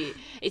upbeat.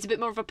 It's a bit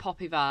more of a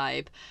poppy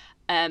vibe,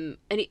 and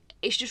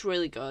it's just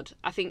really good.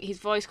 I think his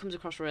voice comes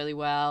across really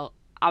well.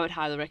 I would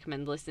highly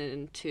recommend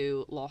listening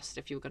to Lost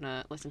if you were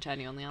gonna listen to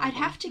any on the album. I'd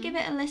have to give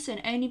it a listen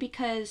only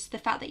because the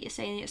fact that you're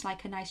saying it's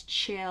like a nice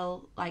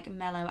chill, like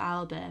mellow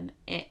album.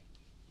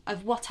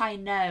 Of what I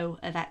know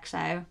of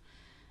EXO,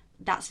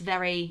 that's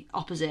very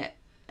opposite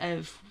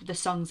of the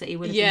songs that he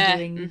would have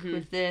been doing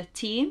with the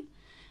team.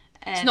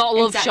 It's not a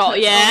love shot,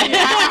 yeah.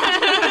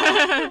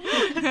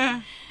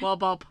 Well,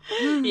 Bob.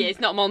 Yeah, it's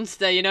not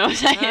Monster, you know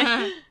what I'm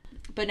saying?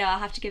 But no, I'll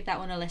have to give that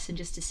one a listen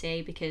just to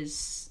see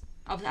because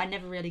I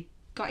never really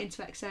got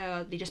into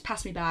EXO. They just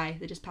passed me by.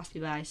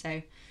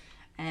 So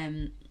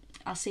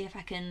I'll see if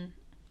I can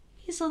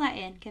weasel that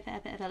in, give it a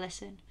bit of a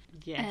listen.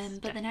 Yes.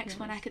 But the next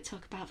one I could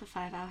talk about for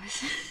 5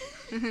 hours.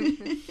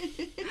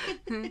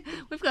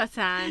 We've got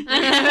time.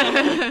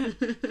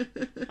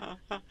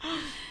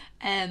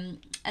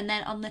 And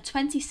then on the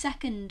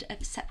 22nd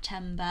of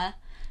September,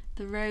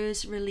 The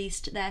Rose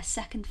released their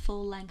second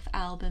full-length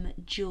album,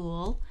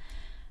 Jewel.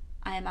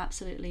 I am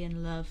absolutely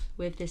in love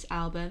with this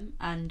album,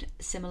 and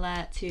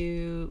similar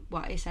to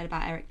what I said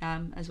about Eric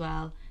Nam as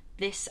well,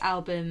 this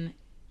album,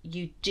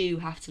 you do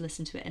have to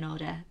listen to it in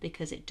order,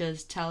 because it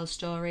does tell a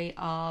story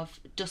of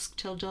dusk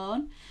till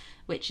dawn,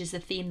 which is the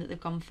theme that they've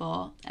gone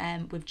for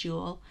with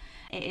Jewel.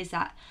 It is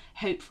that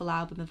hopeful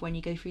album of when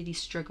you go through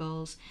these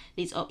struggles,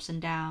 these ups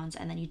and downs,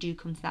 and then you do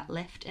come to that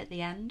lift at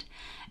the end.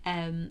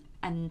 And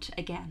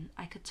again,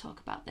 I could talk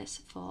about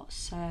this for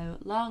so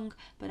long,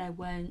 but I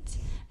won't.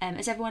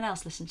 Has everyone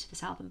else listened to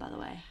this album, by the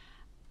way?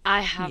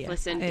 I have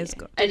listened. It's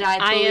good. Did I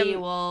bully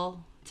you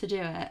all to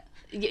do it?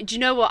 Do you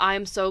know what? I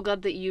am so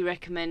glad that you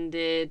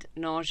recommended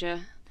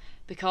Nausea,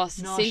 because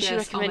since you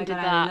recommended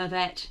that, that, I love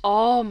it.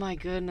 Oh my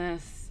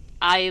goodness,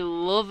 I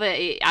love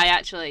it.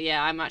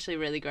 I'm actually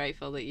really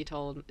grateful that you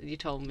told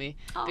me,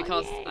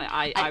 because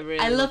I really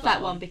I love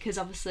that one, because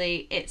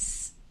obviously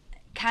it's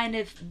kind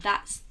of,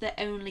 that's the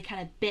only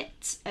kind of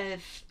bit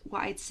of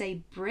what I'd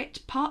say Brit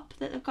pop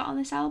that they've got on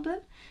this album,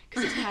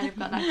 because it's kind of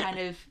got that kind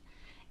of.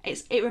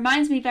 It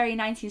reminds me very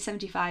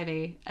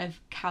 1975-y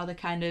of how they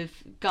kind of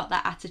got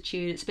that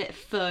attitude. It's a bit of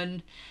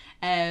fun.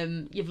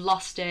 You've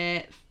lost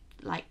it,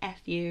 like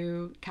F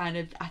you kind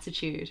of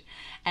attitude.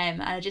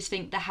 And I just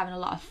think they're having a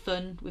lot of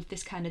fun with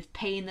this kind of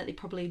pain that they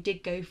probably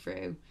did go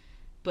through,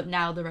 but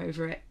now they're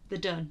over it. They're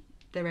done.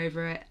 They're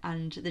over it,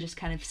 and they're just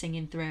kind of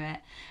singing through it.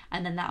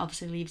 And then that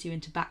obviously leaves you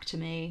into Back to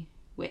Me,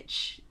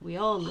 which we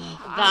all love.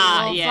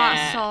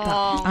 That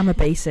song. I'm a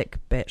basic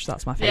bitch.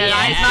 That's my favourite.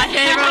 Yeah, that's my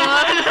favourite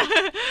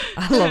one.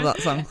 I love that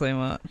song so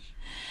much.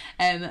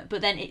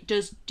 But then it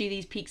does do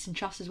these peaks and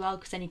troughs as well,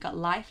 because then you've got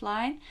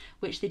Lifeline,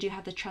 which they do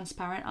have the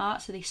transparent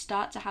art, so they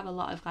start to have a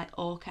lot of like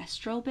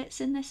orchestral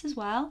bits in this as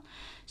well.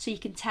 So you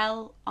can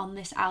tell on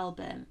this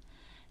album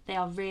they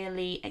are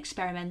really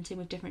experimenting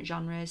with different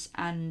genres,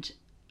 and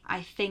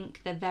I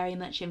think they're very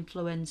much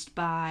influenced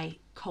by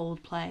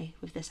Coldplay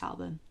with this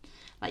album.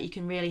 Like, you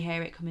can really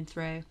hear it coming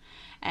through.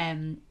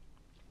 And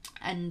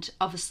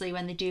obviously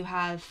when they do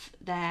have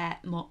their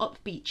more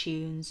upbeat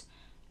tunes,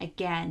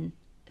 again,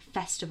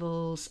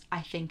 festivals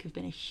I think have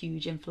been a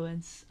huge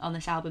influence on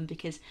this album,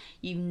 because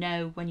you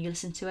know when you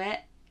listen to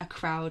it, a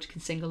crowd can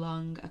sing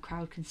along, a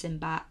crowd can sing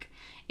back.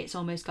 It's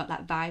almost got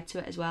that vibe to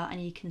it as well,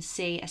 and you can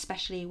see,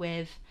 especially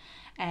with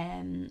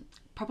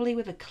probably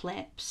with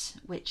Eclipse,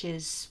 which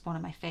is one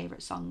of my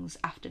favourite songs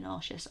after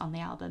Nauseous on the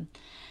album.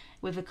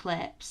 With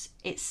Eclipse,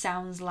 it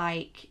sounds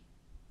like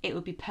it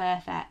would be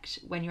perfect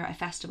when you're at a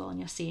festival and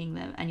you're seeing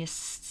them and you're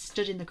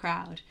stood in the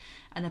crowd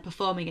and they're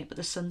performing it, but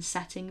the sun's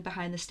setting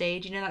behind the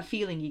stage. You know that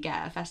feeling you get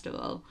at a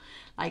festival?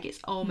 Like, it's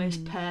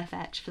almost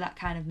perfect for that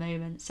kind of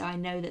moment. So I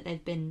know that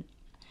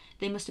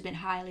they must have been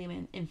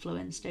highly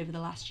influenced over the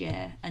last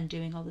year and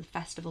doing all the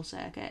festival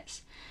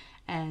circuits.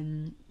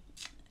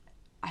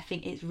 I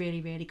think it's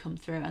really, really come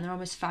through, and they're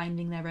almost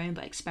finding their own,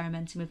 but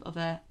experimenting with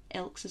other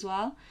ilks as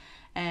well.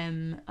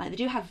 Like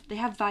they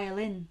have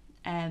violin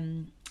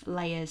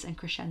layers and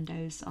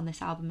crescendos on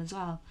this album as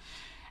well.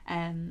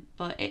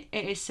 But it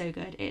is so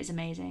good. It is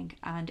amazing.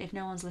 And if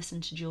no one's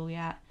listened to Jewel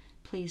yet,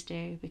 please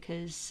do,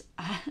 because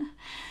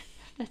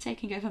they're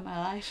taking over my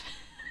life.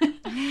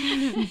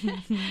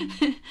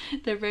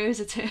 The Rose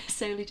are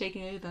slowly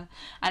taking over,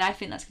 and I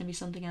think that's going to be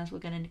something else we're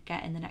going to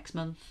get in the next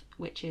month,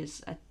 which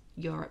is a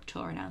Europe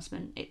tour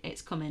announcement.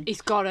 It's coming.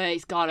 It's got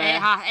it.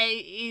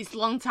 It's a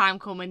long time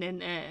coming,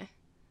 isn't it?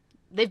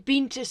 They've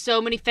been to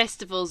so many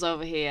festivals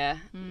over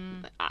here.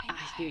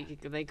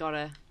 They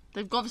gotta.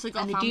 They've obviously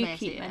got. And a they fan do base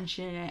keep here.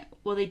 mentioning it.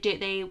 Well, they do.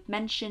 They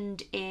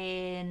mentioned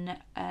in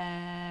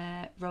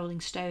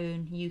Rolling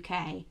Stone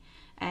UK.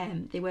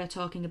 They were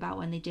talking about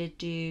when they did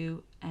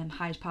do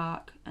Hyde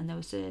Park, and they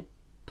were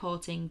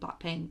supporting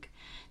Blackpink.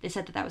 They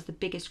said that was the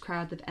biggest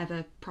crowd they've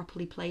ever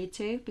properly played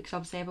to, because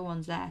obviously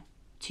everyone's there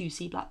to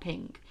see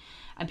Blackpink,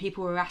 and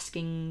people were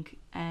asking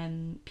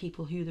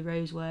people who the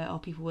Rose were, or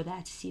people were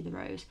there to see the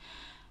Rose.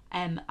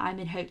 I'm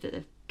in hope that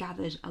they've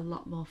gathered a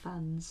lot more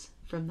fans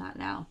from that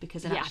now,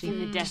 because they've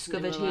actually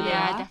discovered who they are.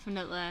 Yeah,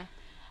 definitely.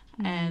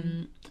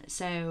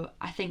 So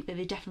I think that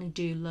they definitely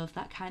do love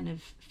that kind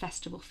of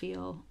festival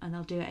feel, and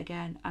they'll do it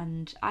again.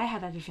 And I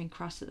have everything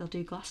crossed that they'll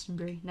do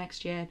Glastonbury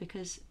next year,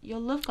 because you'll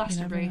love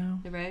Glastonbury,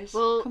 the Rose.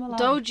 Well, come along.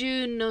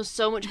 Doju knows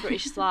so much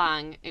British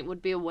slang, it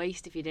would be a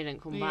waste if you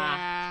didn't come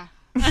back.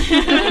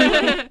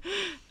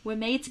 We're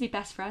made to be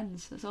best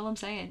friends, that's all I'm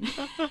saying.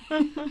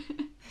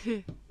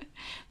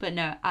 But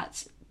no,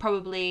 that's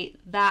probably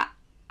that,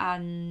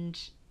 and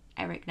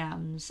Eric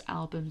Nam's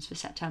albums for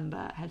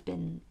September have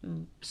been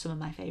some of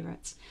my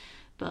favourites.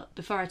 But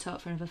before I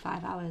talk for another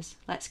 5 hours,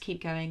 let's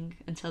keep going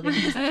until the end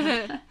of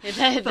September.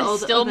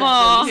 There's still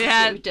more.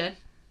 Yeah, we've done.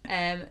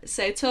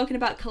 So talking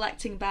about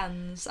collecting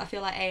bands, I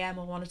feel like AM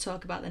will want to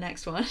talk about the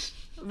next one.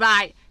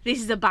 Right, this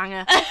is a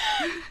banger.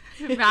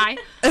 Right,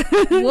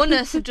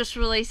 Oneness have just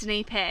released an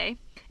EP.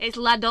 It's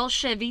La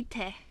Dolce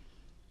Vita.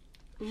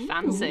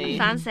 Fancy.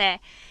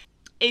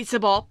 It's a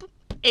bop.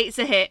 It's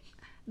a hit.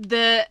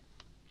 The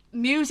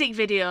music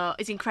video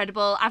is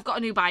incredible. I've got a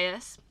new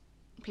bias,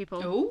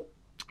 people. Oh.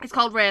 It's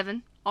called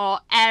Raven, or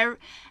Raven.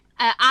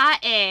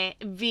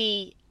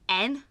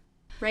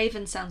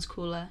 Raven sounds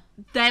cooler.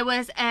 There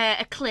was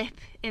a clip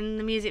in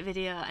the music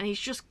video, and he's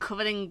just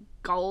covered in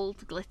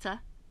gold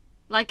glitter.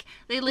 Like,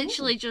 they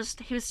literally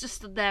he was just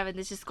stood there, and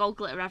there's just gold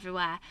glitter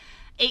everywhere.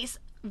 It's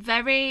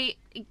very,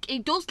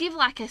 it does give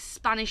like a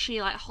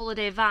Spanishy, like,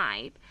 holiday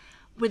vibe,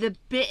 with a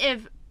bit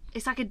of,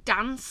 it's like a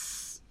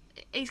dance,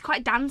 it's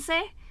quite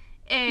dancey.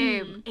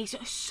 It's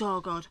so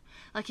good.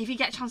 Like, if you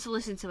get a chance to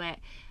listen to it,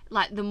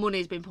 like, the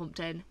money's been pumped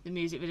in, the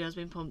music video's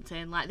been pumped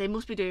in, like, they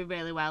must be doing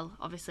really well,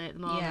 obviously, at the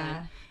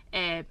moment.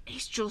 Yeah.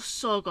 It's just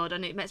so good,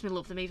 and it makes me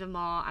love them even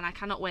more, and I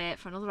cannot wait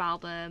for another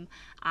album.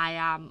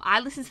 I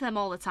listen to them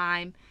all the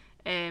time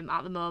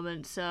at the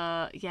moment,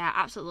 so yeah,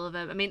 absolutely love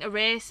them. I mean,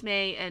 Erase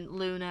Me and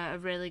Luna are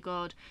really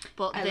good,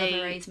 but I love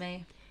Erase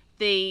Me.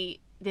 The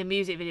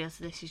music video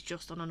to this is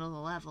just on another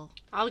level.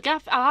 I'll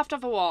have to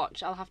have a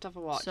watch. So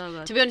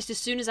good. To be honest, as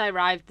soon as I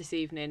arrived this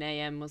evening,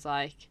 AM was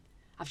like,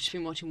 I've just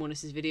been watching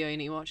Monis's video, you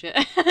need to watch it.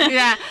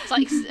 Yeah. It's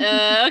like,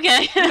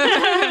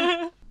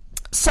 okay.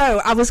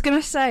 So I was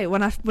gonna say,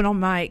 when I went on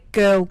my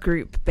girl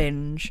group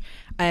binge,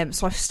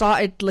 so I've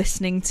started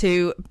listening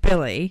to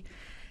Billy,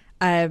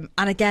 and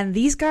again,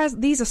 these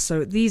are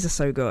so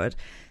good.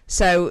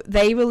 So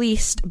they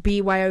released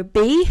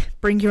BYOB,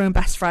 Bring Your Own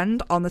Best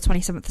Friend, on the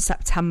 27th of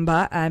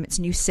September. It's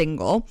a new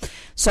single.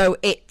 So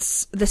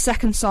it's the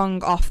second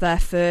song off their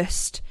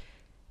first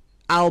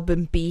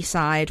album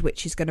B-side,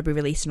 which is going to be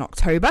released in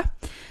October.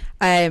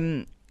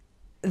 So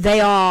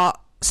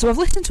I've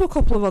listened to a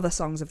couple of other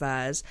songs of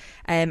theirs,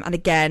 and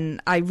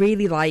again, I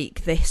really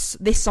like this.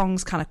 This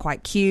song's kind of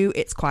quite cute.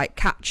 It's quite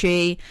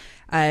catchy.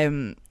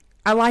 I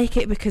like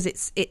it because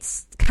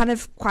it's kind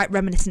of quite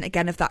reminiscent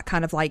again of that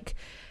kind of like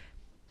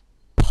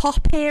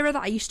pop era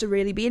that I used to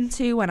really be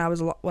into when I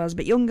was a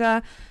bit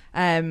younger.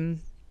 So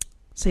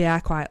yeah, I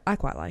quite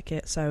like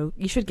it. So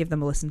you should give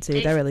them a listen too.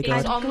 They're really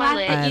good. I'm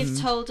glad that you've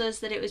told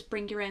us that it was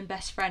Bring Your Own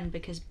Best Friend,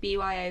 because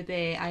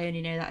BYOB, I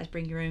only know that as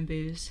Bring Your Own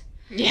Booze.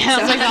 Yeah,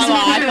 so that's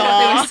what I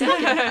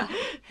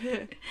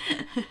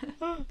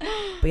thought.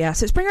 But yeah,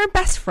 so it's Bring Your Own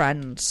Best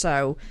Friend.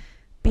 So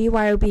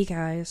BYOB,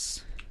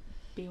 guys.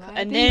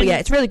 And then, but yeah,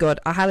 it's really good.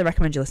 I highly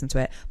recommend you listen to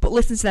it. But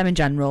listen to them in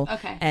general.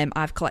 Okay.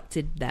 I've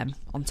collected them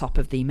on top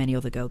of the many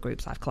other girl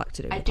groups I've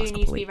collected over I the do past need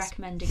to couple be weeks.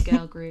 recommending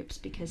girl groups,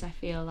 because I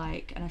feel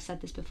like, and I've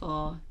said this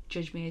before,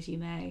 judge me as you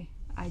may,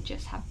 I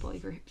just have boy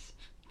groups.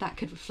 That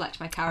could reflect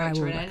my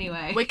character in any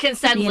way. We can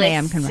send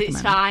lists,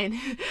 it's fine.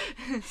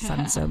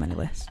 Send so many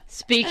lists.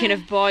 speaking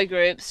of boy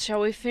groups,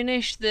 shall we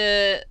finish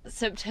the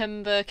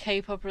September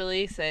K-pop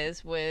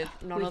releases with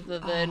none other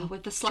than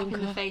with the slap in the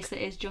Jungkook? face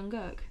that is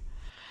Jungkook.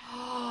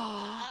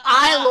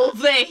 I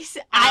love this.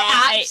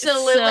 It's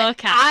so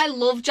I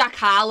love Jack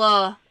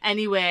Harlow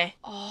anyway.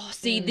 Oh,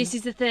 see, this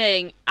is the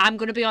thing. I'm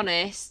going to be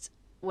honest.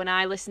 When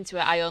I listen to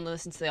it, I only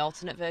listen to the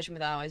alternate version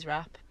without his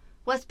rap.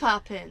 What's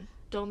poppin'?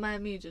 Don't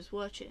mind me just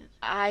watching.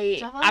 I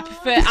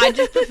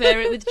just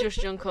prefer it with just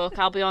Jungkook.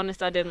 I'll be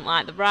honest, I didn't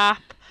like the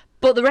rap.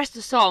 But the rest of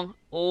the song,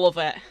 love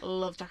it.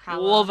 Love Jack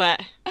Harlow. Love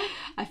it.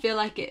 I feel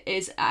like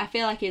his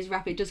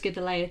rap, it does give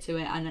the layer to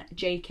it, and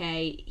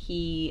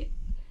JK,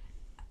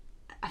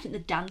 I think the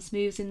dance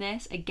moves in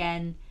this,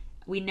 again,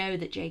 we know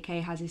that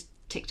JK has his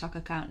TikTok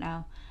account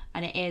now,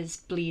 and it is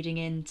bleeding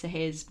into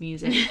his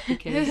music,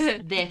 because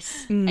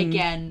this,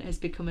 again, has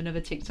become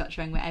another TikTok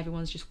trend where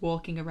everyone's just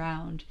walking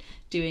around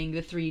doing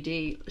the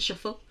 3D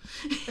shuffle.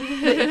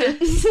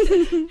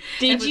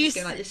 Did you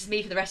going like, this is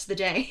me for the rest of the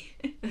day.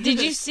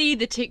 Did you see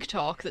the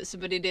TikTok that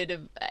somebody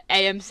did?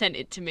 AM sent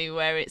it to me,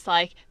 where it's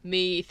like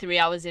me 3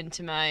 hours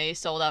into my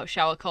sold out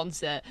shower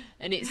concert,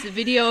 and it's the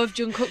video of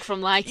Jungkook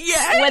from like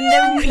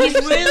when he's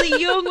really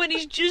young, when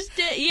he's just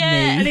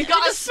and he's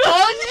got a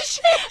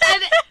sponge,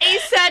 and he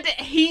said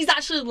he's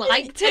actually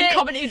liked it, and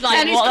commented like,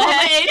 and he's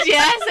commented,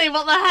 saying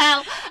what the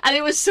hell, and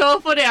it was so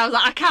funny. I was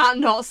like, I can't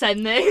not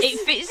send this. It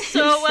fits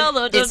so well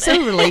though, doesn't It's so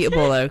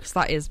relatable though, because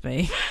that is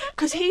me.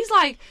 Because he's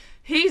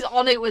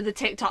on it with the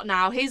TikTok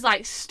now. He's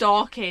like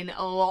stalking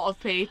a lot of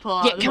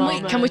people. Yeah,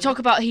 can we talk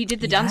about, he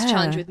did the dance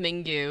challenge with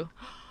Mingyu,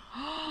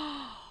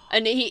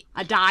 and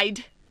I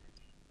died.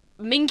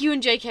 Mingyu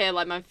and JK are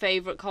like my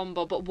favourite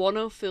combo, but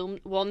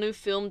Wonu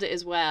filmed it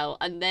as well,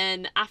 and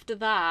then after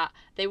that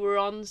they were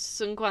on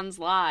Sungkwan's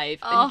live,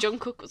 and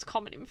Jungkook was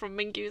commenting from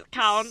Mingyu's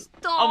account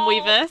on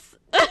Weverse.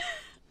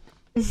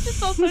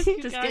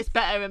 Just gets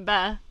better and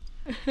better.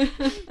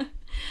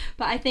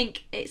 But I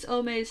think it's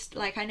almost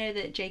like, I know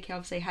that JK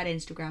obviously had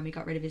Instagram, he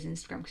got rid of his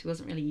Instagram because he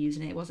wasn't really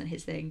using it, it wasn't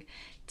his thing.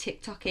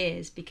 TikTok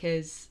is,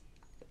 because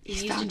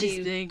he used to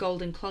do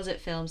Golden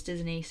Closet films,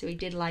 doesn't he? So he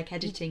did like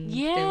editing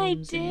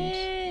films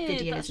and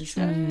videos and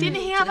stuff. Didn't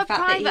he have a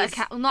private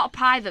account? Well, not a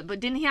private, but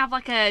didn't he have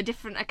like a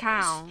different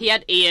account? He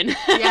had Ian.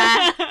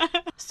 Yeah.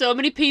 So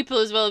many people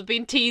as well have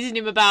been teasing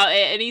him about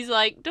it, and he's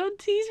like, don't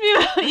tease me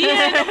about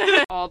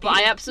Ian. But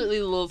I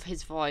absolutely love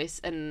his voice,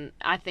 and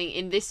I think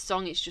in this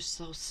song it's just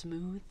so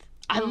smooth.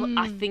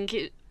 I think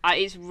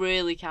it's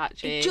really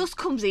catchy. It just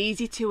comes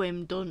easy to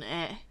him, doesn't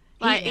it?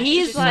 Like he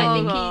is like,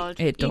 I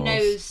think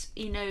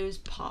he knows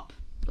pop.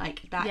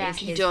 Like, that is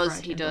his bread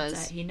and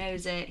butter. He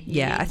knows it.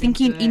 I think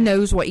he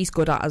knows what he's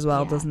good at as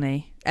well, doesn't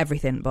he?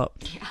 Everything, but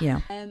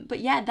but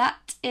yeah,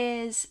 that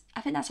is,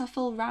 I think that's our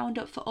full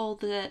roundup for all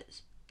the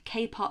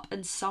K-pop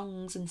and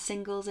songs and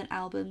singles and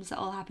albums that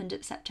all happened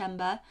in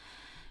September.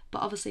 But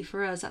obviously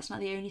for us, that's not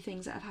the only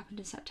things that have happened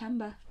in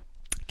September.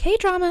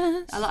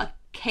 K-dramas. A lot of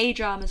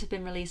K-dramas have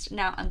been released.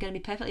 Now, I'm going to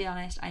be perfectly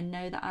honest, I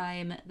know that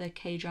I'm the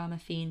K-drama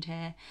fiend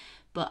here,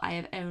 but I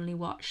have only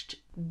watched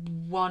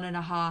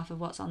 1.5 of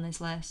what's on this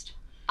list.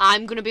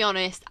 I'm going to be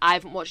honest, I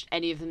haven't watched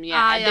any of them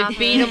yet. They've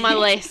been on my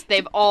list.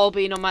 They've all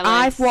been on my list.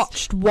 I've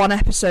watched one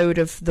episode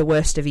of The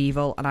Worst of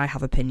Evil, and I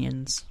have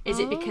opinions. Is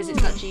it because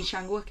it's got Ji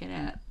Chang-wook in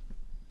it?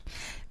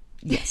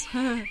 Yes.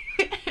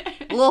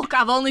 Look,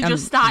 I've only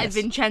just started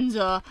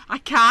Vincenzo. I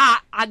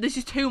can't. This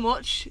is too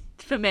much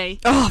for me.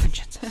 Oh,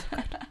 Vincenzo.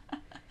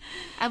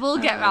 I will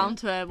get round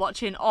to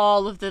watching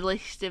all of the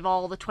list of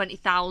all the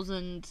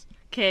 20,000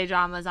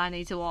 K-dramas I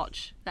need to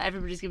watch that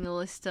everybody's giving the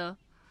list to.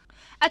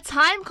 A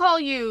Time Call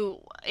You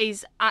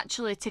is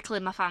actually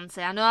tickling my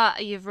fancy. I know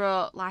you've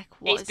wrote, like,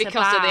 what it's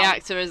because about. of the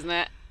actor, isn't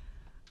it?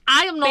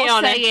 I am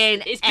not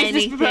saying it's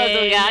anything. Business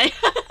Proposal Guy.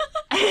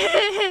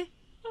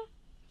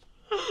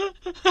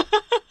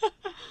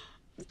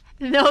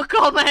 No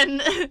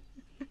comment.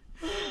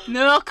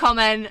 No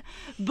comment.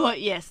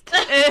 But yes.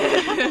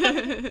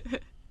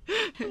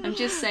 I'm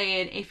just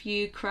saying, if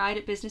you cried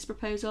at Business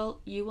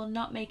Proposal, you will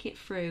not make it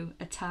through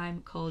A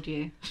Time Called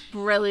You.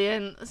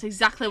 Brilliant. That's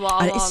exactly what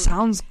I want. It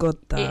sounds good,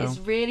 though. It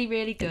is really,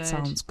 really good. It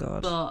sounds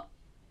good. But,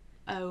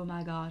 oh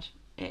my god,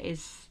 it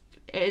is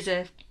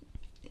a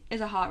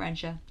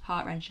heart-wrencher.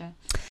 Heart-wrencher.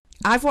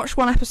 I've watched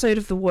one episode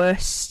of The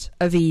Worst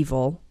of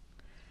Evil,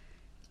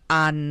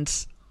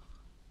 and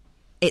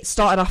it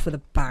started off with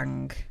a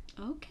bang.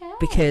 Okay.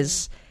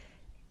 Because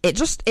it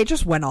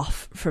just went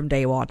off from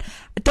day one.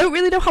 I don't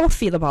really know how I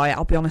feel about it,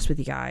 I'll be honest with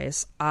you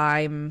guys.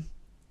 I'm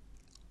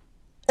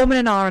umming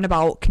and ahhing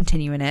about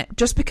continuing it,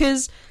 just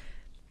because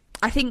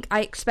I think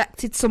I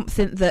expected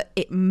something that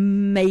it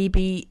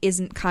maybe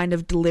isn't kind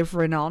of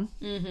delivering on.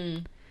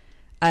 Mm-hmm.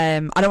 I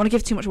don't want to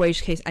give too much away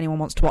just in case anyone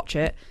wants to watch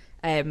it.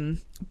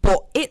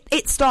 But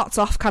it starts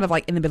off kind of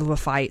like in the middle of a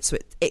fight, so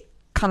it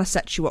kind of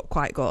sets you up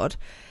quite good.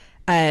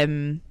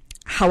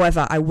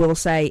 However, I will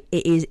say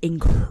it is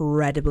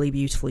incredibly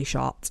beautifully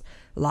shot.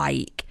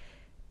 Like,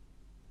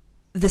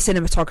 the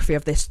cinematography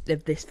of this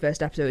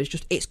first episode is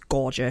just, it's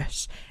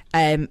gorgeous.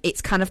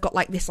 It's kind of got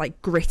like this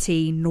like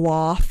gritty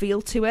noir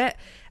feel to it,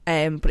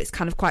 but it's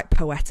kind of quite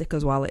poetic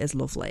as well. It is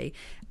lovely.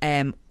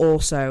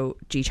 Also,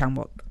 Ji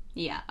Chang-wook.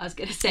 Yeah, I was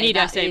going to say you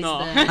don't say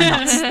more.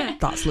 And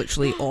that's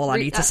literally all I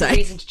need to say. That's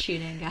the reason to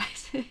tune in,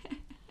 guys.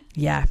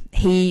 Yeah,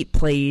 he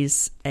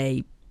plays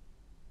a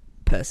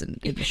person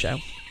in the show.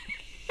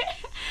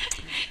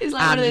 It's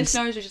like one of those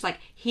stories which is like,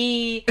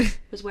 he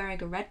was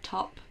wearing a red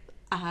top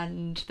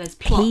and there's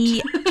plot.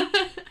 He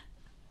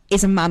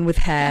is a man with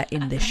hair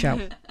in this show.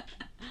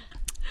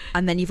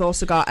 And then you've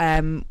also got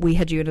Wee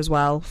Ha-joon as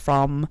well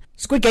from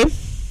Squid Game.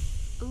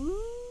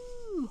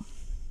 Ooh.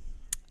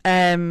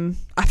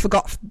 I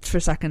forgot for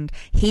a second.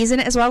 He's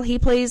in it as well. He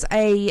plays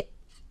a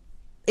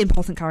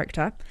important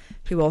character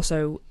who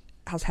also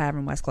has hair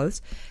and wears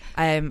clothes.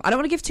 I don't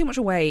want to give too much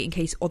away in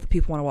case other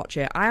people want to watch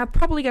it. I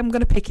probably am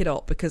going to pick it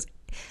up because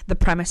the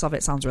premise of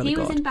it sounds really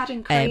good. He was in Bad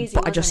and Crazy,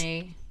 but wasn't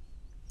he?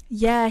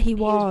 Yeah, he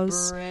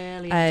was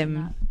brilliant in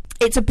that.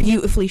 It's a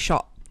beautifully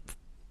shot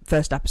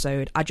first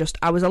episode.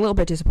 I was a little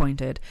bit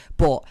disappointed,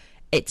 but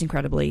it's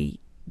incredibly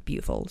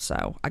beautiful,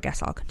 so I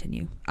guess I'll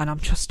continue. And I'm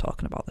just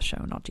talking about the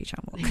show, not Ji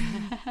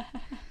Chang-wook.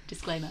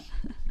 Disclaimer.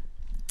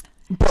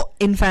 But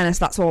in fairness,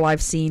 that's all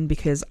I've seen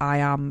because I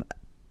am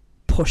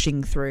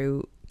pushing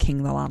through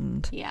King the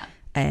Land. Yeah.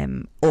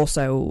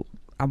 Also,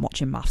 I'm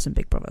watching Maths and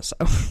Big Brother, so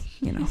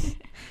you know,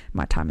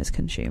 my time is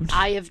consumed.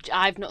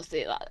 I've not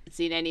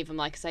seen any of them,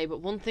 like I say,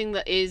 but one thing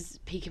that is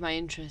piquing my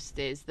interest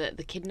is that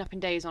the Kidnapping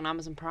Day is on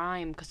Amazon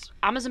Prime, because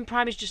Amazon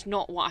Prime is just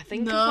not what I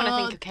think of when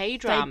I think of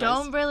K-dramas. They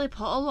don't really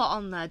put a lot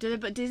on there, do they?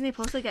 But Disney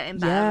Plus are getting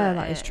better. Yeah,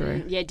 that is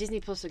true. Yeah, Disney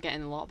Plus are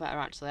getting a lot better,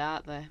 actually,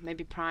 aren't they?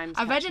 Maybe Prime's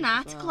I read an catching up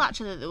as article well.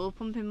 actually that they were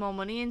pumping more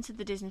money into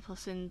the Disney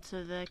Plus,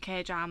 into the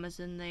K-dramas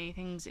and the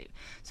things.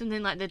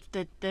 Something like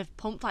they've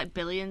pumped like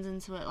billions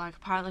into it, like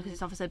apparently because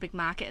it's obviously a big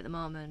market at the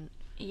moment.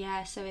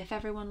 Yeah, so if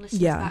everyone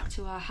listens back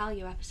to our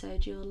Hallyu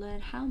episode, you'll learn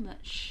how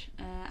much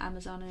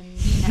Amazon and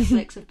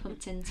Netflix have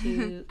pumped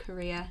into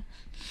Korea.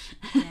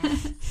 Yeah.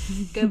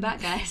 Go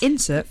back, guys.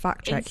 Insert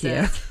fact check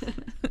here.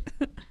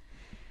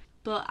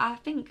 But I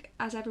think,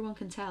 as everyone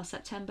can tell,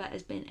 September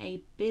has been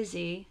a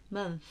busy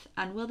month.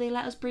 And will they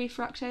let us breathe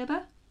for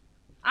October?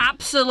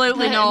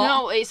 Absolutely not.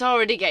 No, it's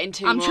already getting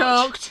too much.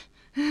 I'm choked.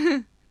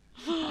 I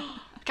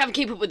can't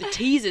keep up with the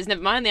teasers,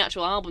 never mind the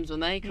actual albums when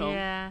they come.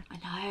 Yeah. I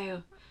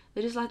know.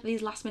 They're just like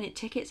these last minute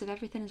tickets of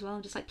everything as well.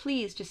 I'm just like,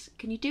 please, just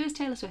can you do as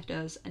Taylor Swift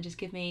does and just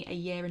give me a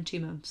year and 2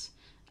 months?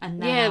 And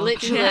then Yeah,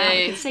 literally.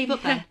 I can save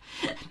up then.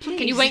 Please.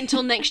 Can you wait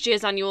until next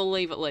year's annual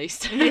leave at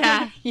least?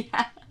 Yeah.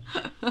 Yeah.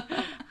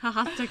 I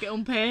have to get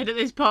unpaid at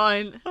this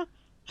point.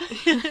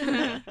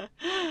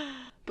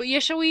 But yeah,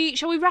 shall we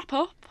wrap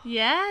up?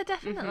 Yeah,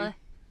 definitely.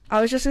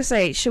 I was just going to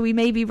say, should we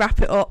maybe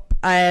wrap it up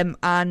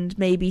and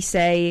maybe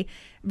say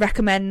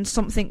recommend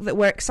something that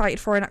we're excited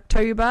for in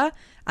October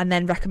and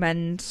then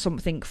recommend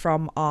something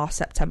from our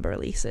September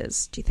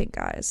releases? Do you think,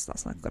 guys?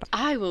 That's not good.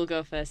 I will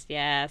go first,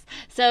 yes.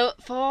 So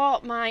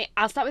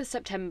I'll start with the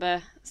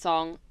September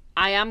song.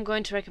 I am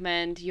going to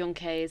recommend Young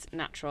K's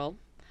Natural.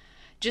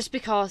 Just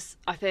because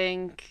I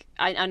think,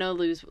 I know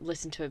Lou's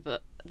listened to it,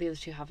 but the other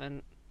two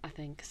haven't, I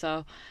think.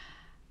 So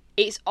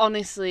it's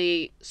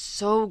honestly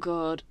so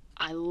good.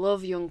 I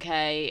love Young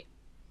K.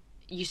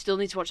 You still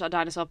need to watch that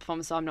dinosaur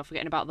performance, so I'm not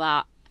forgetting about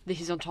that. This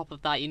is on top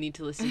of that. You need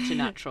to listen to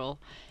Natural.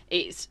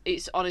 It's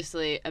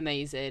honestly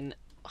amazing.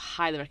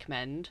 Highly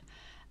recommend.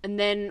 And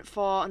then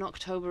for an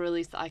October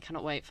release that I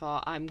cannot wait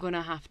for, I'm going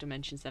to have to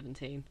mention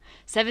 17.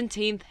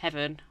 17th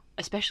Heaven.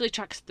 Especially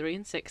tracks 3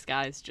 and 6,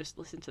 guys. Just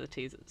listen to the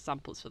teaser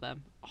samples for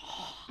them.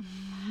 Oh,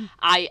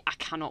 I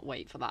cannot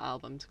wait for that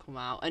album to come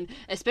out. And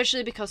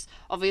especially because,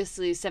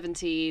 obviously,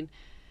 17,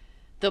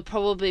 they'll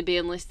probably be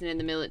enlisting in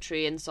the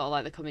military in sort of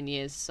like the coming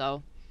years.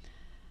 So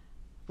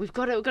we've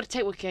got to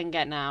take what we can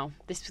get now.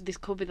 This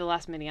could be the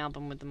last mini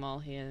album with them all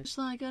here.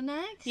 Shall I go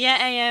next? Yeah,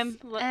 I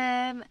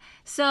am.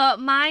 So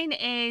mine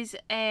is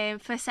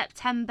for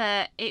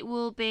September. It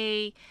will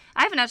be.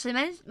 I haven't actually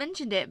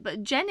mentioned it,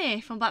 but Jenny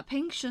from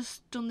Blackpink's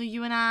just done the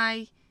You and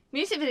I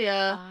music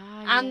video,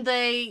 and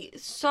the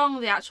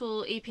song, the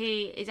actual EP,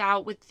 is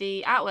out with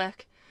the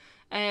artwork.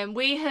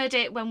 We heard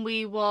it when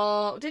we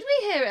were. Did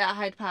we hear it at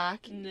Hyde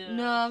Park?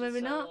 No, maybe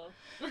not.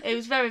 It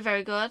was very,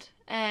 very good.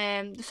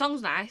 The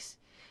song's nice.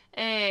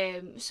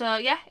 So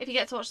yeah, if you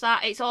get to watch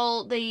that,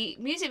 the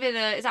music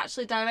video is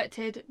actually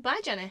directed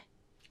by Jenny.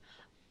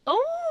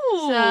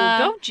 Oh,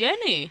 go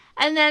Jenny.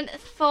 And then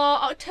for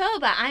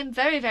October, I'm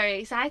very,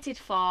 very excited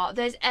for.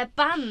 There's a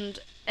band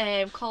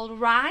called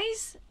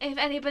Rise, if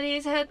anybody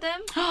has heard them.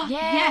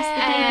 Yes,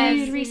 they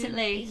debuted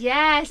recently.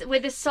 Yes,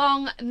 with the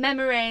song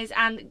Memories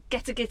and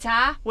Get a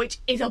Guitar, which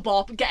is a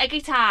bop. Get a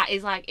Guitar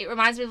is like, it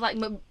reminds me of like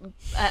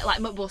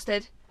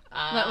McBusted.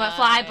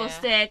 Fly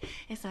Busted.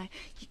 It's like,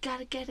 you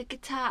gotta get a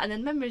guitar, and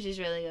then Memories is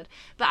really good.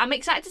 But I'm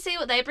excited to see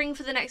what they bring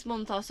for the next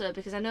month or so,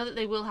 because I know that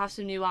they will have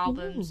some new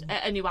albums,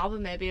 a new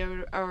album maybe,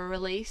 or a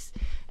release.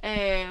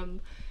 And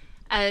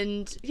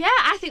yeah,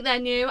 I think they're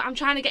new. I'm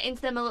trying to get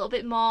into them a little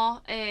bit more.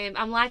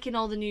 I'm liking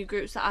all the new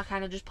groups that are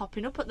kind of just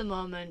popping up at the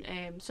moment.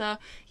 So yeah,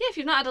 if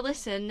you've not had a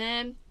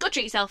listen, go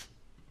treat yourself.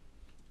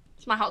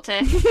 It's my hot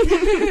take.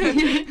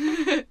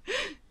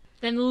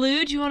 Then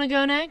Lou, do you want to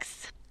go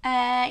next?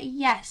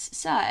 Yes,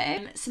 so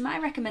my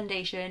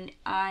recommendation,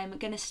 I'm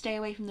going to stay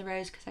away from the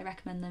Rose because I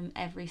recommend them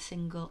every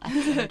single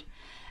episode,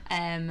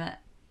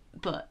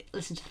 but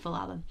listen to the full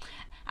album.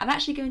 I'm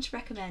actually going to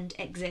recommend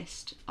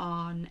Exist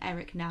on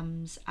Eric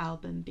Nam's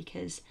album,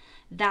 because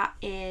that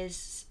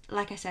is,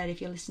 like I said,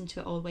 if you listen to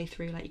it all the way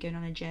through, like you're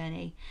going on a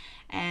journey,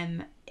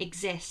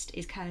 Exist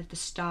is kind of the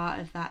start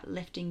of that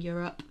lifting you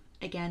up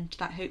again to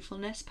that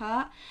hopefulness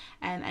part,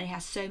 and it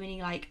has so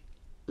many like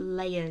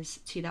layers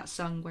to that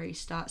song where he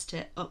starts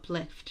to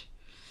uplift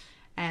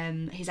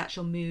his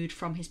actual mood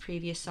from his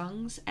previous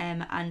songs,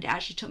 and it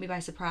actually took me by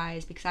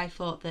surprise, because I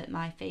thought that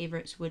my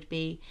favourites would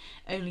be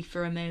Only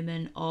for a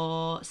Moment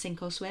or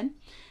Sink or Swim.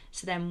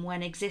 So then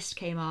when Exist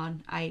came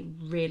on, I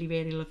really,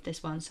 really loved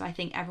this one. So I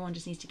think everyone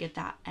just needs to give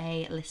that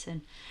a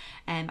listen.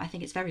 I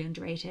think it's very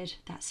underrated,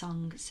 that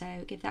song,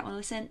 so give that one a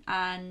listen.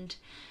 And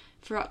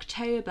for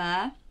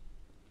October,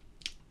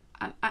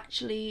 I'm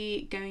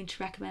actually going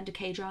to recommend a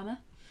K-drama.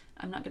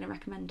 I'm not going to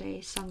recommend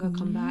a song or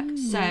comeback.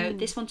 So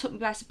this one took me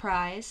by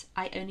surprise.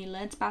 I only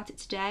learnt about it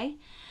today.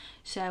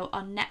 So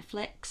on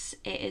Netflix,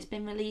 it has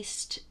been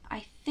released,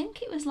 I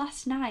think it was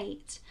last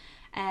night,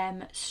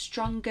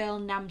 Strong Girl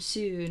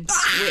Namsoon,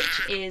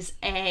 which is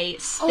a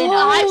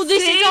spin-off. Oh,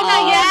 this is on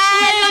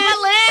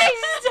my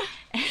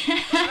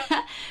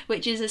list!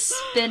 Which is a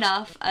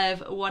spin-off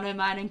of one of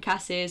mine and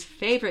Cassie's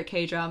favourite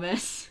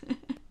K-dramas.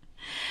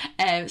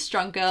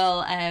 Strong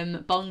Girl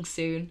Bong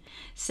Soon.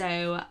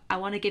 So I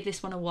want to give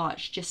this one a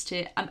watch, just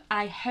to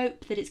I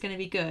hope that it's going to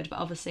be good, but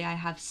obviously I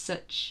have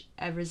such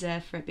a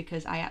reserve for it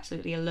because I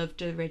absolutely loved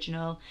the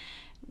original.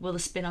 Will the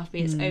spin-off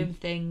be its own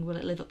thing? Will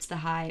it live up to the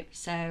hype?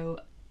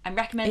 So I'm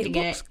recommending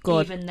it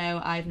even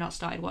though I've not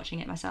started watching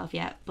it myself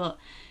yet, but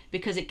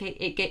because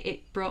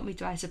it brought me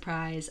by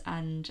surprise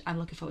and I'm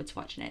looking forward to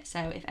watching it. So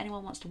if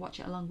anyone wants to watch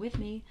it along with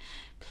me,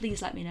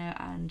 please let me know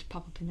and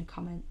pop up in the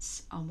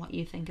comments on what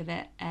you think of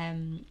it.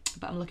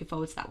 But I'm looking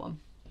forward to that one.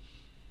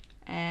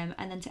 And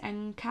then to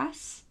end,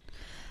 Cass.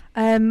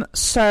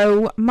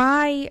 So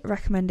my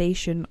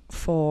recommendation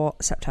for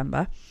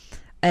September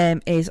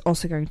is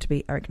also going to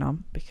be Eric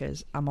Nam,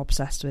 because I'm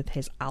obsessed with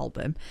his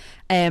album.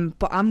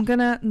 But I'm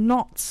gonna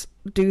not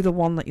do the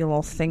one that you'll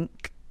all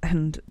think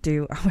and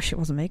do. I wish it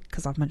wasn't me,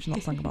 because I've mentioned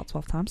that song about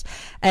 12 times.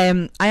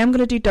 I am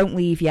gonna do Don't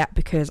Leave Yet,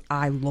 because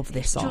I love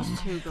this song.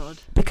 Just too good.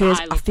 Because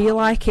I feel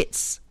like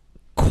it's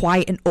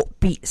quite an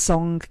upbeat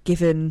song,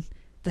 given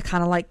the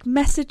kind of like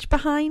message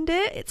behind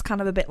it. It's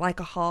kind of a bit like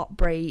a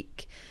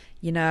heartbreak,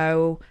 you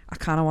know. I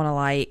kind of want to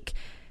like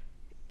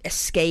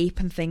escape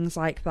and things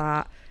like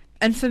that.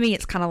 and for me,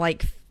 it's kind of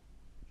like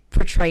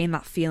portraying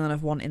that feeling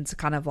of wanting to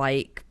kind of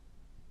like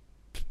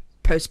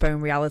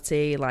postpone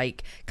reality,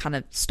 like kind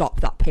of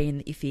stop that pain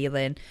that you're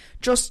feeling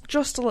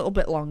just a little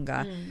bit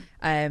longer.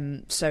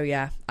 So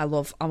yeah,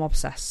 I'm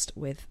obsessed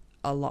with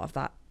a lot of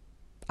that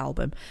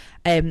album.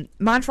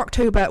 Mine for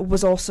October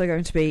was also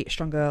going to be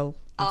Strong Girl.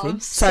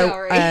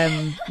 Sorry.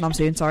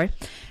 Namsoon, sorry.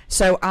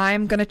 So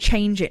I'm going to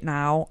change it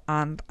now,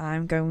 and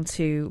I'm going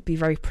to be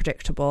very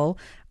predictable,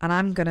 and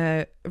I'm going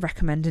to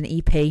recommend an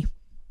EP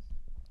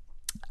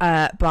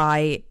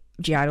by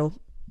G-Idol,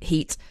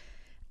 Heat.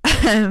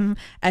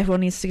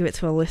 Everyone needs to give it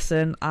to a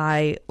listen.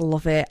 I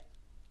love it.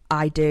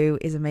 I Do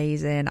is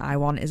amazing. I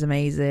Want is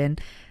amazing.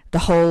 The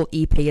whole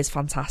EP is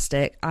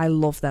fantastic. I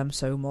love them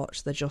so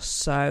much. They're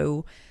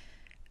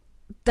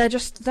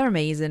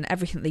amazing.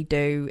 Everything they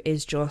do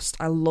is just,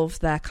 I love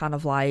their kind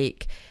of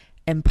like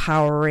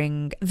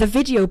empowering. The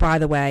video, by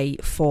the way,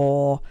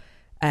 for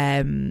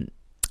I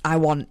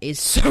Want is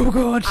so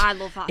good. I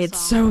love that it's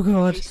song. So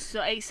good.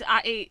 It's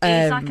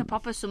like a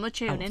proper summer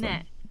tune, isn't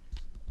it?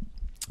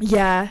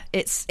 Yeah,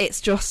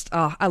 it's just,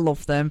 I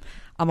love them.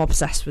 I'm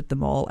obsessed with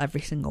them all,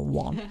 every single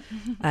one.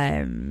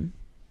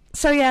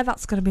 So yeah,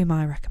 that's going to be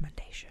my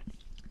recommendation.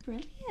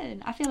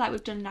 Brilliant. I feel like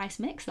we've done a nice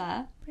mix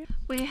there.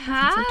 We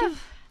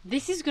have.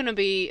 This is going to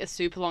be a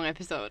super long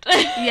episode.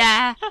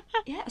 Yeah.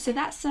 Yeah, so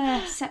that's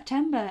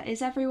September.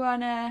 Is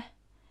everyone out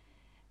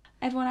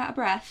of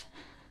breath?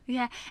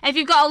 Yeah. If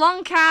you've got a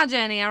long car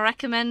journey, I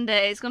recommend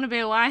it. It's going to be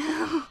a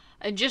while.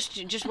 And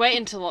just wait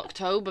until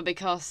October,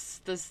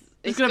 because it's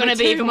going to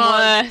be even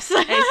worse.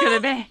 It's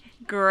going to be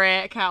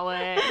great. Can't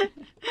wait.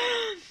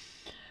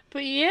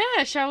 But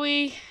yeah, shall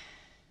we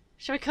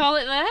call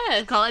it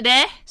there? Call it a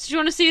day. So do you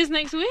want to see us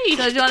next week?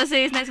 So do you want to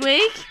see us next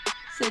week?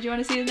 So do you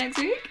want to see us next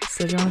week?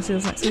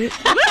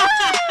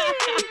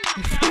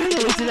 Finally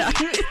did it.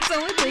 It's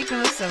only taken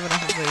us 7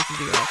 episodes to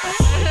do that.